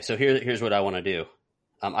 Okay, so here's what I want to do.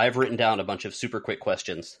 I've written down a bunch of super quick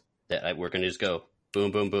questions that we're going to just go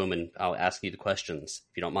boom, boom, boom, and I'll ask you the questions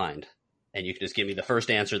if you don't mind, and you can just give me the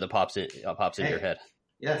first answer that pops in your head.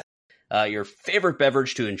 Yes. Your favorite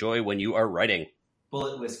beverage to enjoy when you are writing.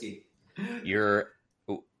 Bullet whiskey.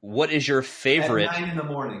 What is your favorite? At 9 in the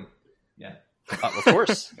morning. Yeah. Of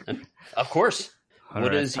course, of course. All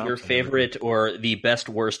What right, is your Thompson. favorite or the best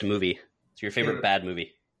worst movie? So your favorite bad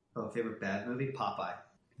movie? Oh, favorite bad movie? Popeye.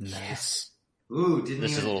 Yes. Ooh, didn't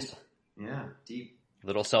This is even... a Yeah, deep.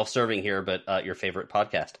 little self-serving here, but your favorite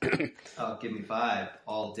podcast. Oh, give me 5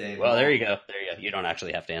 all day. Well, long. there you go. You don't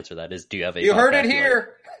actually have to answer that. Do you have a? You heard podcast it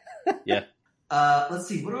here. Yeah. Let's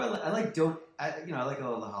see. What do I like? I like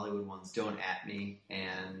all the Hollywood ones. Don't At Me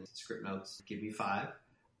and Script Notes. Give me 5.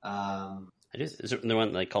 Is there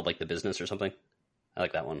one like called like The Business or something? I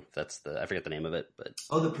like that one. I forget the name of it, but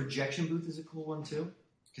Oh, the projection booth is a cool one too,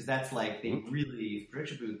 because that's like they really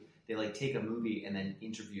projection booth. They like take a movie and then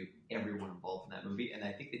interview everyone involved in that movie, and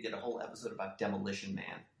I think they did a whole episode about Demolition Man.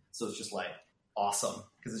 So it's just like awesome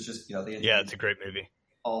because it's just they It's a great movie.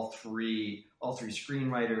 all three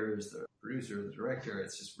screenwriters, the producer, the director.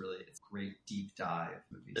 It's great deep dive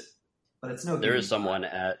movies. But it's no. there is someone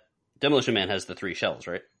at Demolition Man has the 3 shells,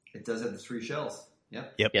 right? It does have the 3 shells.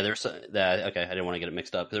 Yep. Yeah, there's that. Okay, I didn't want to get it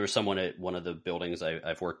mixed up. There was someone at one of the buildings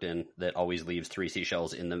I've worked in that always leaves 3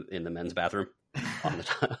 seashells in the men's bathroom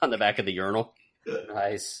on the back of the urinal.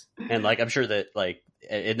 Nice. And like I'm sure that like,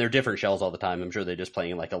 and they're different shells all the time. I'm sure they're just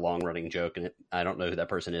playing like a long running joke, and I don't know who that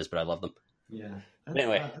person is, but I love them. Yeah.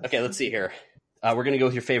 Anyway, okay, let's see here. We're gonna go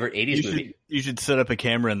with your favorite '80s movie. You should set up a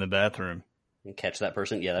camera in the bathroom And catch that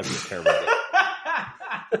person. Yeah, that'd be a terrible.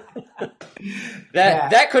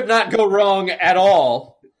 That could not go wrong at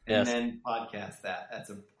all. And Yes. then podcast that. That's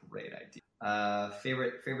a great idea.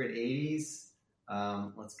 Favorite 80s.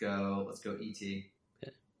 Let's go E.T.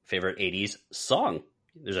 Favorite '80s song.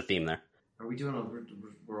 There's a theme there. Are we doing?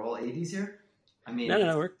 We're all 80s here. I mean,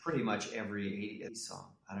 No, we're pretty much every 80s song.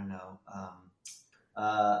 I don't know.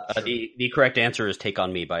 Sure. the correct answer is "Take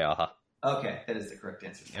on Me" by Aha. Okay, that is the correct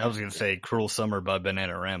answer. I was going to say Cruel Summer by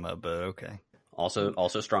Bananarama, but okay. Also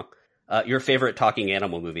strong. Your favorite talking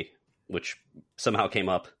animal movie, which somehow came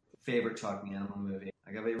up. Favorite talking animal movie.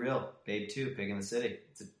 I gotta be real. Babe 2, Pig in the City.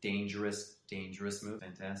 It's a dangerous movie.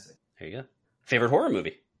 Fantastic. There you go. Favorite horror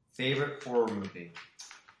movie. Favorite horror movie.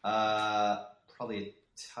 Probably a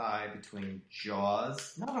tie between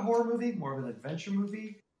Jaws, not a horror movie, more of an adventure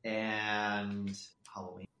movie, and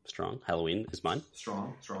Halloween. Strong. Halloween is mine.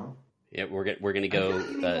 Strong. Yeah, we're gonna I go. feel like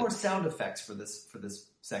we need more sound effects for this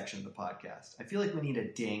section of the podcast. I feel like we need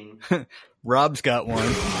a ding. Rob's got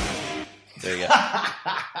one. There you go.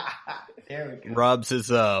 There we go. Rob's is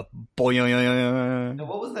boy. Now,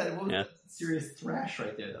 what was that? What was Yeah. that serious thrash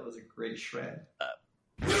right there? That was a great shred.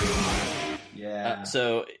 Yeah.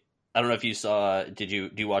 So I don't know if you saw. Do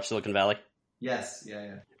you watch Silicon Valley? Yes.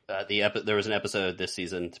 Yeah. There was an episode this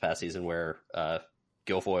past season, where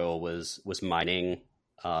Guilfoyle was mining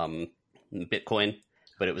Bitcoin,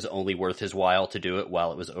 but it was only worth his while to do it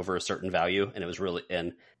while it was over a certain value,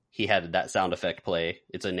 and he had that sound effect play.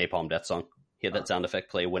 It's a Napalm Death song. He had that sound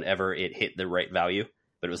effect play whenever it hit the right value,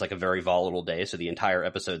 but it was like a very volatile day, so the entire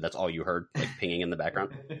episode, that's all you heard, like pinging in the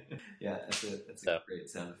background. Yeah. That's a great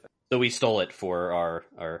sound effect. So we stole it for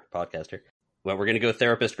our podcast here. Well, we're going to go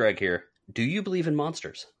therapist Greg here. Do you believe in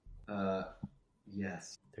monsters?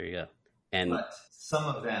 Yes. There you go. And But some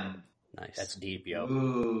of them. nice. That's deep, yo.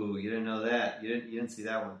 Ooh, you didn't know that. You didn't see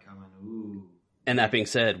that one coming. Ooh. And that being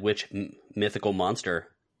said, which mythical monster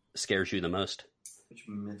scares you the most? Which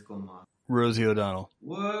mythical monster? Rosie O'Donnell.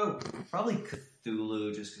 Whoa. Probably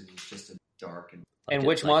Cthulhu, just because he's just a dark and. And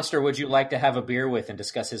which monster would you like to have a beer with and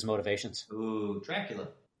discuss his motivations? Ooh, Dracula.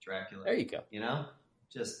 There you go. You know,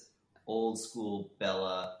 just old school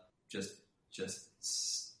Bella. Just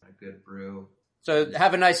a good brew. So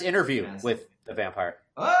have a nice interview Yes. with the vampire.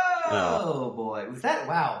 Oh boy, was that?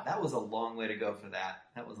 Wow, that was a long way to go for that.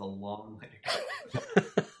 That was a long way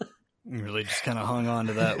to go. You really just kind of hung on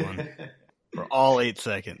to that one for all 8 It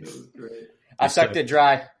seconds. was great. I sucked it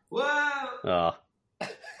dry. Whoa, Oh,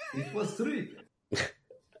 it was 3.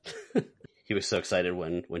 He was so excited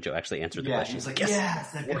when Joe actually answered the question. He was like,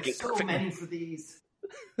 yes, I've got working so perfectly. many for these.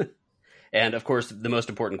 And of course, the most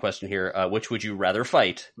important question here, which would you rather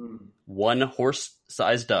fight? 1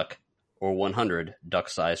 horse-sized duck or 100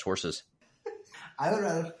 duck-sized horses? I would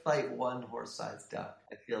rather fight 1 horse-sized duck.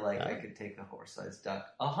 I feel like I could take a horse-sized duck.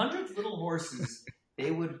 100 little horses,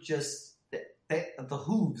 they would just... the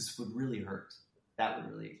hooves would really hurt. That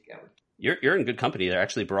would really... You're in good company there.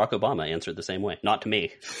 Actually, Barack Obama answered the same way. Not to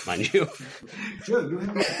me, mind you. Joe, you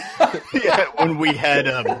have... Yeah, when we had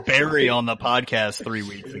Barry on the podcast 3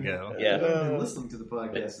 weeks ago. Yeah. You haven't been listening to the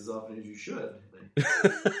podcast as often as you should.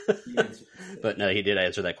 But no, he did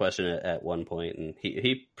answer that question at one point, and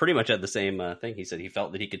he pretty much had the same thing. He said he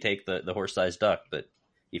felt that he could take the horse-sized duck, but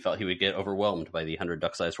he felt he would get overwhelmed by the 100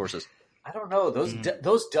 duck-sized horses. I don't know.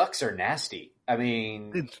 Those ducks are nasty. I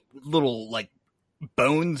mean, It's little like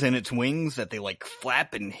bones in its wings that they like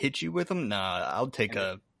flap and hit you with them. Nah, I'll take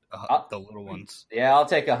the little ones. Yeah, I'll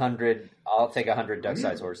take 100. I'll take 100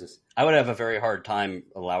 duck-sized horses. I would have a very hard time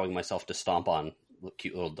allowing myself to stomp on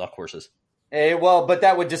cute little duck horses. Well, but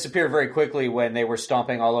that would disappear very quickly when they were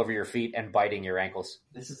stomping all over your feet and biting your ankles.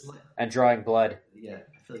 This is like... And drawing blood. Yeah,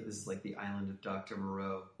 I feel like this is like the island of Dr.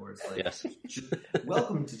 Moreau, where it's like, Yes.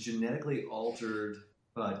 welcome to Genetically Altered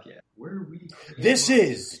Podcast, where we... This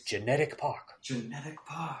is Genetic Park. Genetic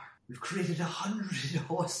Park. We've created 100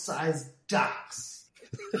 horse-sized ducks.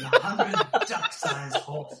 And 100 duck-sized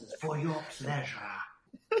horses for your pleasure.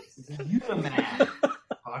 This is a Uniman.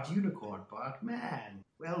 Part unicorn, part man.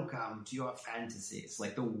 Welcome to your fantasy. It's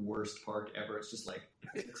like the worst park ever. It's just like,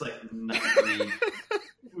 it's like night breed.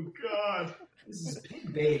 Oh God. This is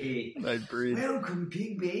Pig Baby. Night breed. Welcome,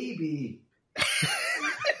 Pig Baby.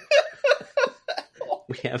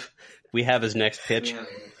 We have his next pitch.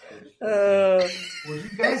 Well, you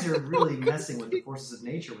guys are really messing with the forces of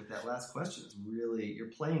nature with that last question. It's really, you're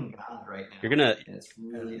playing God right now. And it's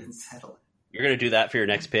really unsettling. You're gonna do that for your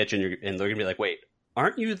next pitch, and they're gonna be like, "Wait,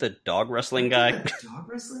 aren't you the dog wrestling guy?" Dog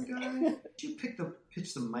wrestling guy? Did you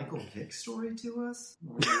pitch the Michael Vick story to us?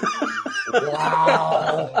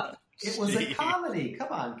 Wow. It was a comedy. Come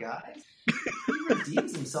on, guys. He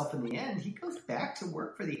redeems himself in the end. He goes back to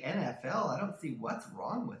work for the NFL. I don't see what's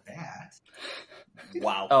wrong with that.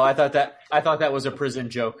 Wow. Oh, I thought that was a prison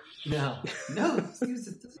joke. No.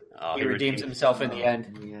 He redeems himself in the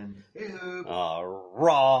end.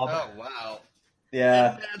 Rob. Oh wow.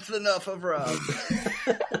 Yeah. That's enough of Rob.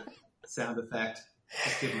 Sound effect.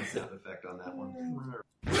 Just give him a sound effect on that one.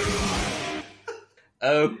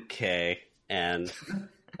 Okay, and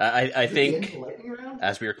I think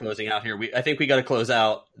as we are closing out here, I think we got to close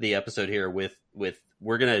out the episode here with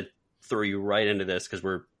we're gonna throw you right into this because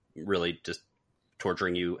we're really just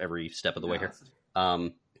torturing you every step of the way here.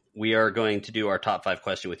 We are going to do our top 5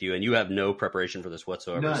 question with you, and you have no preparation for this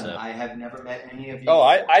whatsoever. None. So. I have never met any of you. Oh,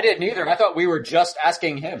 I didn't either. I thought we were just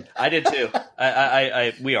asking him. I did too.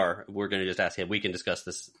 We're going to just ask him. We can discuss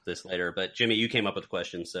this later. But Jimmy, you came up with the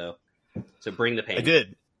question, so bring the pain. I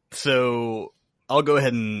did. So I'll go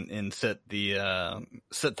ahead and set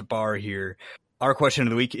the bar here. Our question of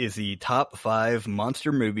the week is the top 5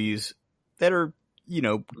 monster movies that are,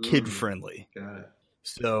 kid friendly. Got it.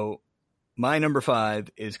 So my number 5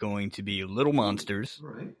 is going to be Little Monsters.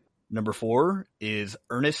 Right. Number 4 is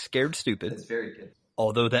Ernest Scared Stupid. That's very good.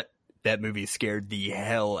 Although that movie scared the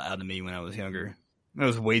hell out of me when I was younger. I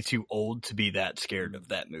was way too old to be that scared of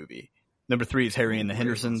that movie. Number 3 is Harry and the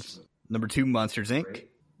Hendersons. Number 2, Monsters, Inc. Great.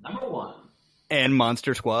 Number 1. And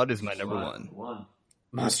Monster Squad is my number 1.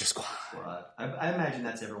 Monster Squad. I imagine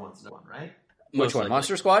that's everyone's number 1, right? Which one? Likely.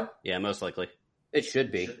 Monster Squad? Yeah, most likely. It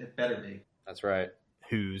should be. It better be. That's right.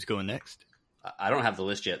 Who's going next? I don't have the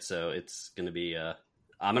list yet, so it's going to be.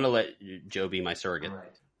 I'm going to let Joe be my surrogate. All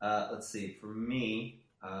right. Let's see. For me,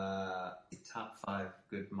 top 5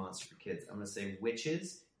 good monster for kids. I'm going to say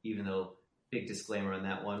witches, even though, big disclaimer on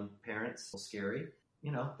that one, parents, a little scary.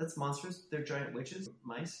 That's monsters. They're giant witches,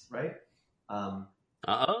 mice, right? Oh,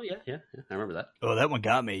 yeah. I remember that. Oh, that one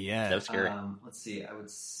got me, yeah. That was scary. Let's see. I would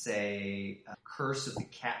say Curse of the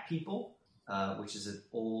Cat People, which is an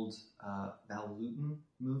old Val Lewton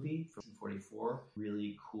movie from 1944.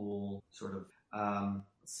 Really cool sort of...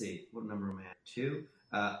 let's see. What number am I at? 2.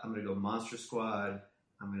 I'm going to go Monster Squad.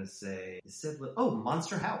 I'm going to say...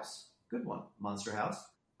 Monster House. Good one. Monster House.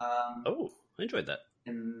 I enjoyed that.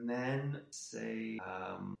 And then say...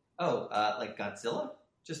 like Godzilla.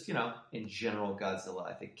 Just, in general, Godzilla.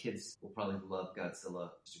 I think kids will probably love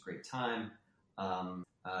Godzilla. It's a great time.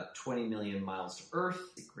 20 Million Miles to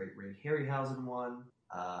Earth, the great Ray Harryhausen one.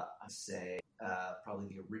 I say probably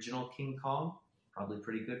the original King Kong. Probably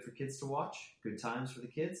pretty good for kids to watch. Good times for the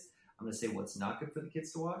kids. I'm going to say what's not good for the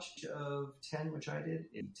kids to watch of 10, which I did,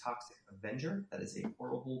 is Toxic Avenger. That is a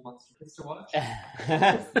horrible monster for kids to watch.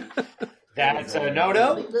 That's a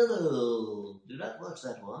no-no. Do not watch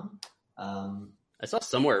that one. I saw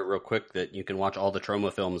somewhere real quick that you can watch all the Trauma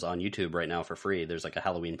films on YouTube right now for free. There's like a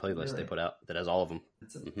Halloween playlist they put out that has all of them.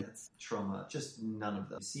 That's trauma. Just none of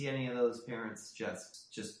them. You see any of those parents,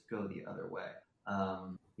 just go the other way.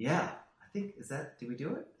 Yeah, I think, did we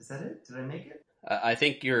do it? Is that it? Did I make it? I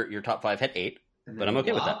think your top 5 had 8, but I'm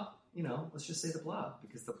okay with that. You know, let's just say the Blob,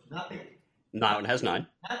 because That one has 9.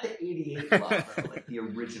 Not the 88 Blob, though, like the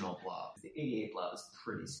original Blob. The 88 Blob is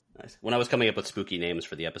pretty nice. When I was coming up with spooky names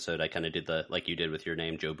for the episode, I kind of did like you did with your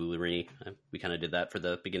name, Joe Ballarini. We kind of did that for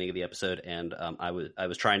the beginning of the episode, and I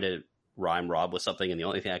was trying to rhyme Rob with something, and the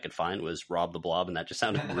only thing I could find was Rob the Blob, and that just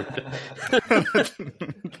sounded rude.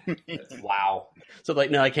 Wow. So like,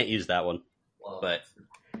 no, I can't use that one. But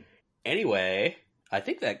anyway, I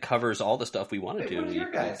think that covers all the stuff we wanted to.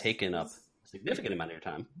 We've taken up a significant amount of your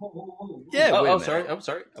time. Yeah. Oh, sorry. I'm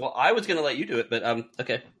sorry. Well, I was going to let you do it, but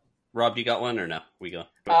okay. Rob, you got one or no? We go.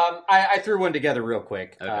 I threw one together real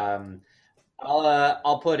quick. Okay.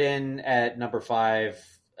 I'll put in at number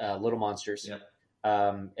 5, Little Monsters. Yep.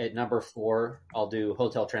 At number 4, I'll do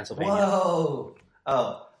Hotel Transylvania. Whoa!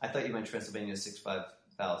 Oh, I thought you meant Transylvania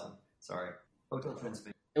 65000. Sorry. Hotel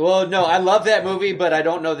Transylvania. Well, no, I love that movie, but I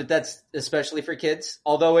don't know that that's especially for kids.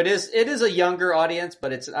 Although it is a younger audience,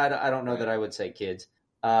 but I don't know that I would say kids.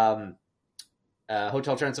 Hotel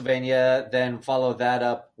Transylvania, then follow that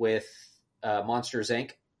up with Monsters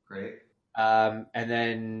Inc. Great. And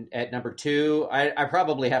then at number 2, I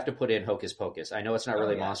probably have to put in Hocus Pocus. I know it's not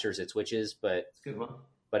really monsters, it's witches, but it's a good one.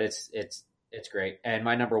 But it's great. And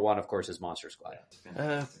my number 1, of course, is Monster Squad.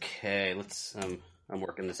 Okay, let's. I'm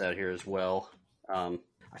working this out here as well.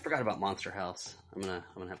 I forgot about Monster House. I'm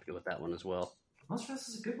gonna have to go with that one as well. Monster House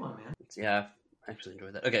is a good one, man. Yeah, I actually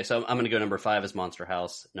enjoyed that. Okay, so I'm gonna go number 5 is Monster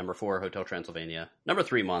House. Number 4, Hotel Transylvania. Number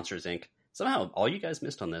 3, Monsters Inc. Somehow all you guys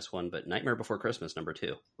missed on this one, but Nightmare Before Christmas, number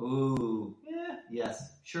 2. Ooh, yeah,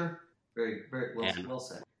 yes, sure, very, very well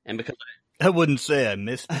said. And because I wouldn't say I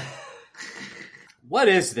missed it. What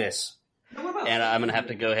is this? And I'm gonna have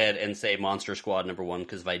to go ahead and say Monster Squad number 1,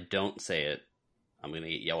 because if I don't say it, I'm gonna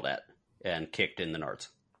get yelled at and kicked in the nards.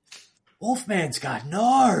 Wolfman's got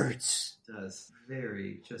nards. It does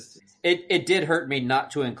very just. It did hurt me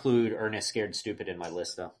not to include Ernest Scared Stupid in my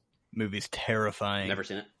list, though. Movie's terrifying. Never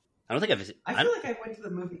seen it. I don't think I've. I feel like I went to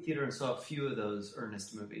the movie theater and saw a few of those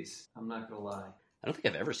Ernest movies. I'm not gonna lie. I don't think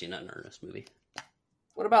I've ever seen an Ernest movie.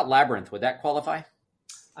 What about Labyrinth? Would that qualify?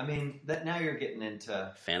 I mean, that now you're getting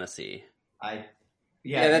into fantasy.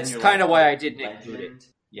 Yeah, that's kind of why I didn't include it.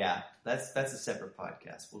 Yeah, that's a separate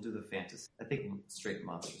podcast. We'll do the fantasy. I think straight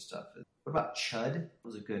monster stuff. What about Chud?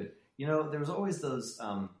 Was it good? You know, there was always those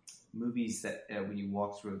movies that when you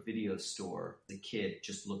walk through a video store, the kid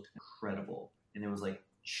just looked incredible, and there was like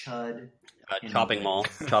Chud, Chopping Mall,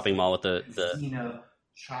 Chopping Mall with the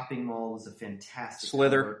Chopping Mall was a fantastic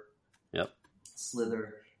Slither. cover. Yep,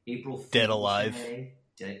 Slither. April Fool's Dead Alive.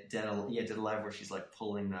 Dead Alive, where she's like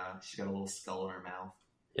pulling. She's got a little skull in her mouth.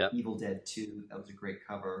 Yeah. Evil Dead 2, that was a great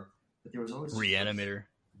cover. But there was always Reanimator.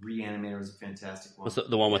 Reanimator was a fantastic one. Was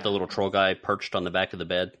the one with the little troll guy perched on the back of the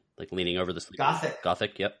bed, like leaning over the sleep?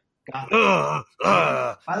 Gothic, yep. By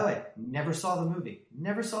the way, never saw the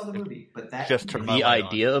movie. But that Just the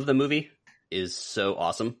idea of the movie is so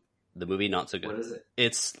awesome. The movie not so good. What is it?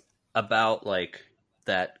 It's about like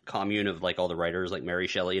that commune of like all the writers, like Mary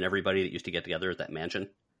Shelley and everybody that used to get together at that mansion.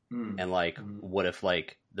 And like, what if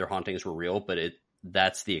like their hauntings were real? But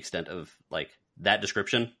that's the extent of like that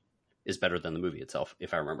description is better than the movie itself,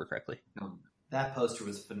 if I remember correctly. No, that poster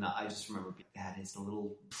was phenomenal. I just remember that is the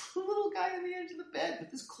little guy on the edge of the bed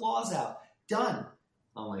with his claws out. Done.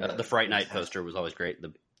 Oh my god. The Fright Night poster was always great.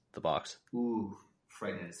 The box. Ooh,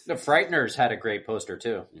 Fright Night. The Frighteners had a great poster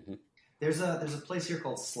too. Mm-hmm. There's a place here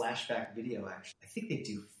called Slashback Video. Actually, I think they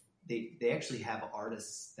do. They actually have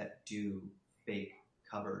artists that do fake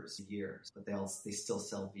covers years, but they still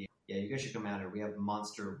sell VHS. Yeah, you guys should come out here. We have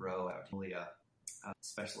Monster Row out here, a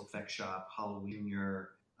special effects shop, Halloween Junior,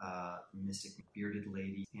 Mystic Bearded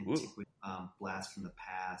Lady, Antiquity, Blast from the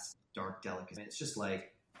Past, Dark Delicacy. It's just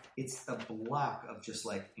like it's a block of just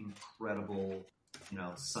like incredible,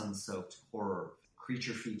 sun-soaked horror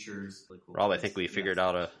creature features. Really cool Rob, I think we figured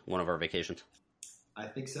out one of our vacations. I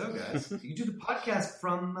think so, guys. You can do the podcast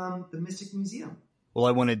from the Mystic Museum. Well,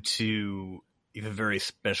 I wanted to give a very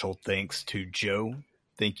special thanks to Joe.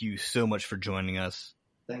 Thank you so much for joining us.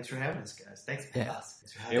 Thanks for having us, guys. Thanks for us.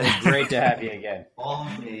 It was great to have you again. All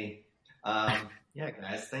me. Yeah,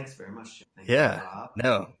 guys. Thanks very much. Thank Yeah. you, Rob.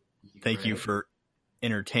 No. Thank you for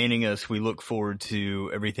entertaining us. We look forward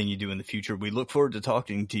to everything you do in the future. We look forward to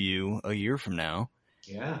talking to you a year from now.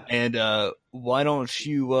 Yeah. And why don't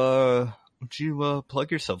you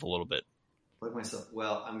plug yourself a little bit? Plug myself.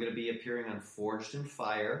 Well, I'm going to be appearing on Forged in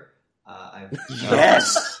Fire. I've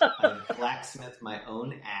blacksmithed my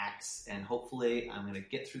own axe, and hopefully I'm going to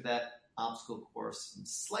get through that obstacle course and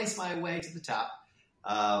slice my way to the top.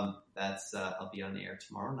 I'll be on the air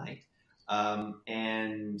tomorrow night.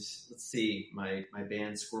 And let's see, my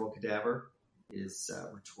band Squirrel Cadaver is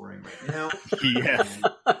we're touring right now. Yes.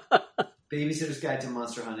 Babysitter's Guide to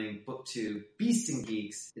Monster Hunting, Book 2, Beasts and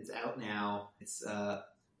Geeks. It's out now. It's a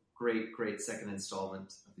great second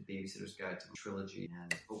installment of the Babysitter's Guide to Trilogy,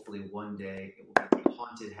 and hopefully one day it will be the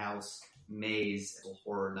haunted house maze of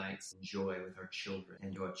horror nights enjoy with our children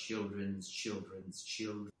and our children's children.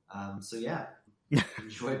 So yeah.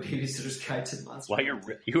 Enjoy Babysitter's Guide to Monster. Wow,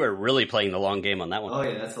 you are really playing the long game on that one. Oh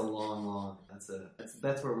yeah, that's a long.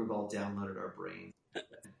 That's where we've all downloaded our brains.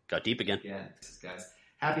 Got deep again. Yeah, guys.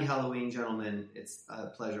 Happy Halloween, gentlemen. It's a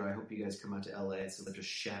pleasure. I hope you guys come out to LA. So I just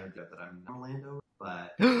shattered that I'm in Orlando,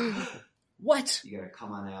 but What? You gotta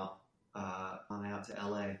come on out to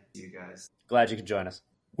LA. You guys. Glad you could join us.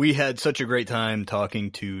 We had such a great time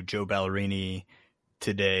talking to Joe Ballarini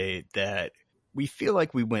today that we feel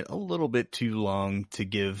like we went a little bit too long to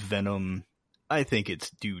give Venom, I think, its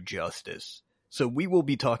due justice. So we will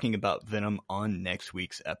be talking about Venom on next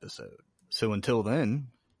week's episode. So until then,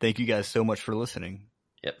 thank you guys so much for listening.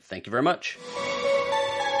 Yep, thank you very much.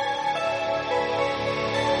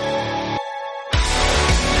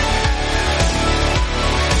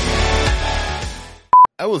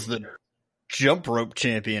 I was the jump rope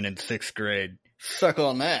champion in 6th grade. Suck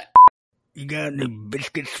on that. You got any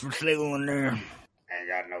biscuits for sale in there? Ain't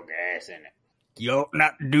got no gas in it. You ought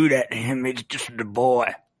not to do that to him. He's just a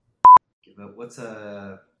boy. But what's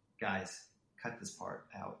guys? Cut this part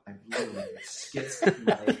out. I literally skipped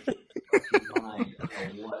my mind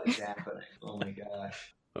about what is happening. Oh my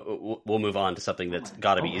gosh. We'll move on to something that's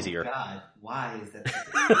got to be easier. God, why is that?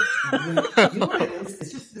 You know what it is?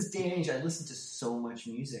 It's just this day and age. I listen to so much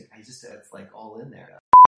music. It's like all in there.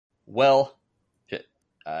 Well,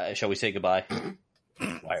 shall we say goodbye?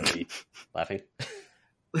 Why are we laughing?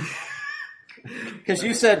 Because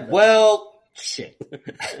you said, well, shit.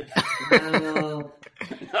 No,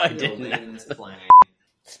 I didn't. This plan.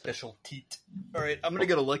 Special teat. All right, I'm going to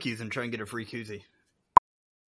go to Lucky's and try and get a free koozie.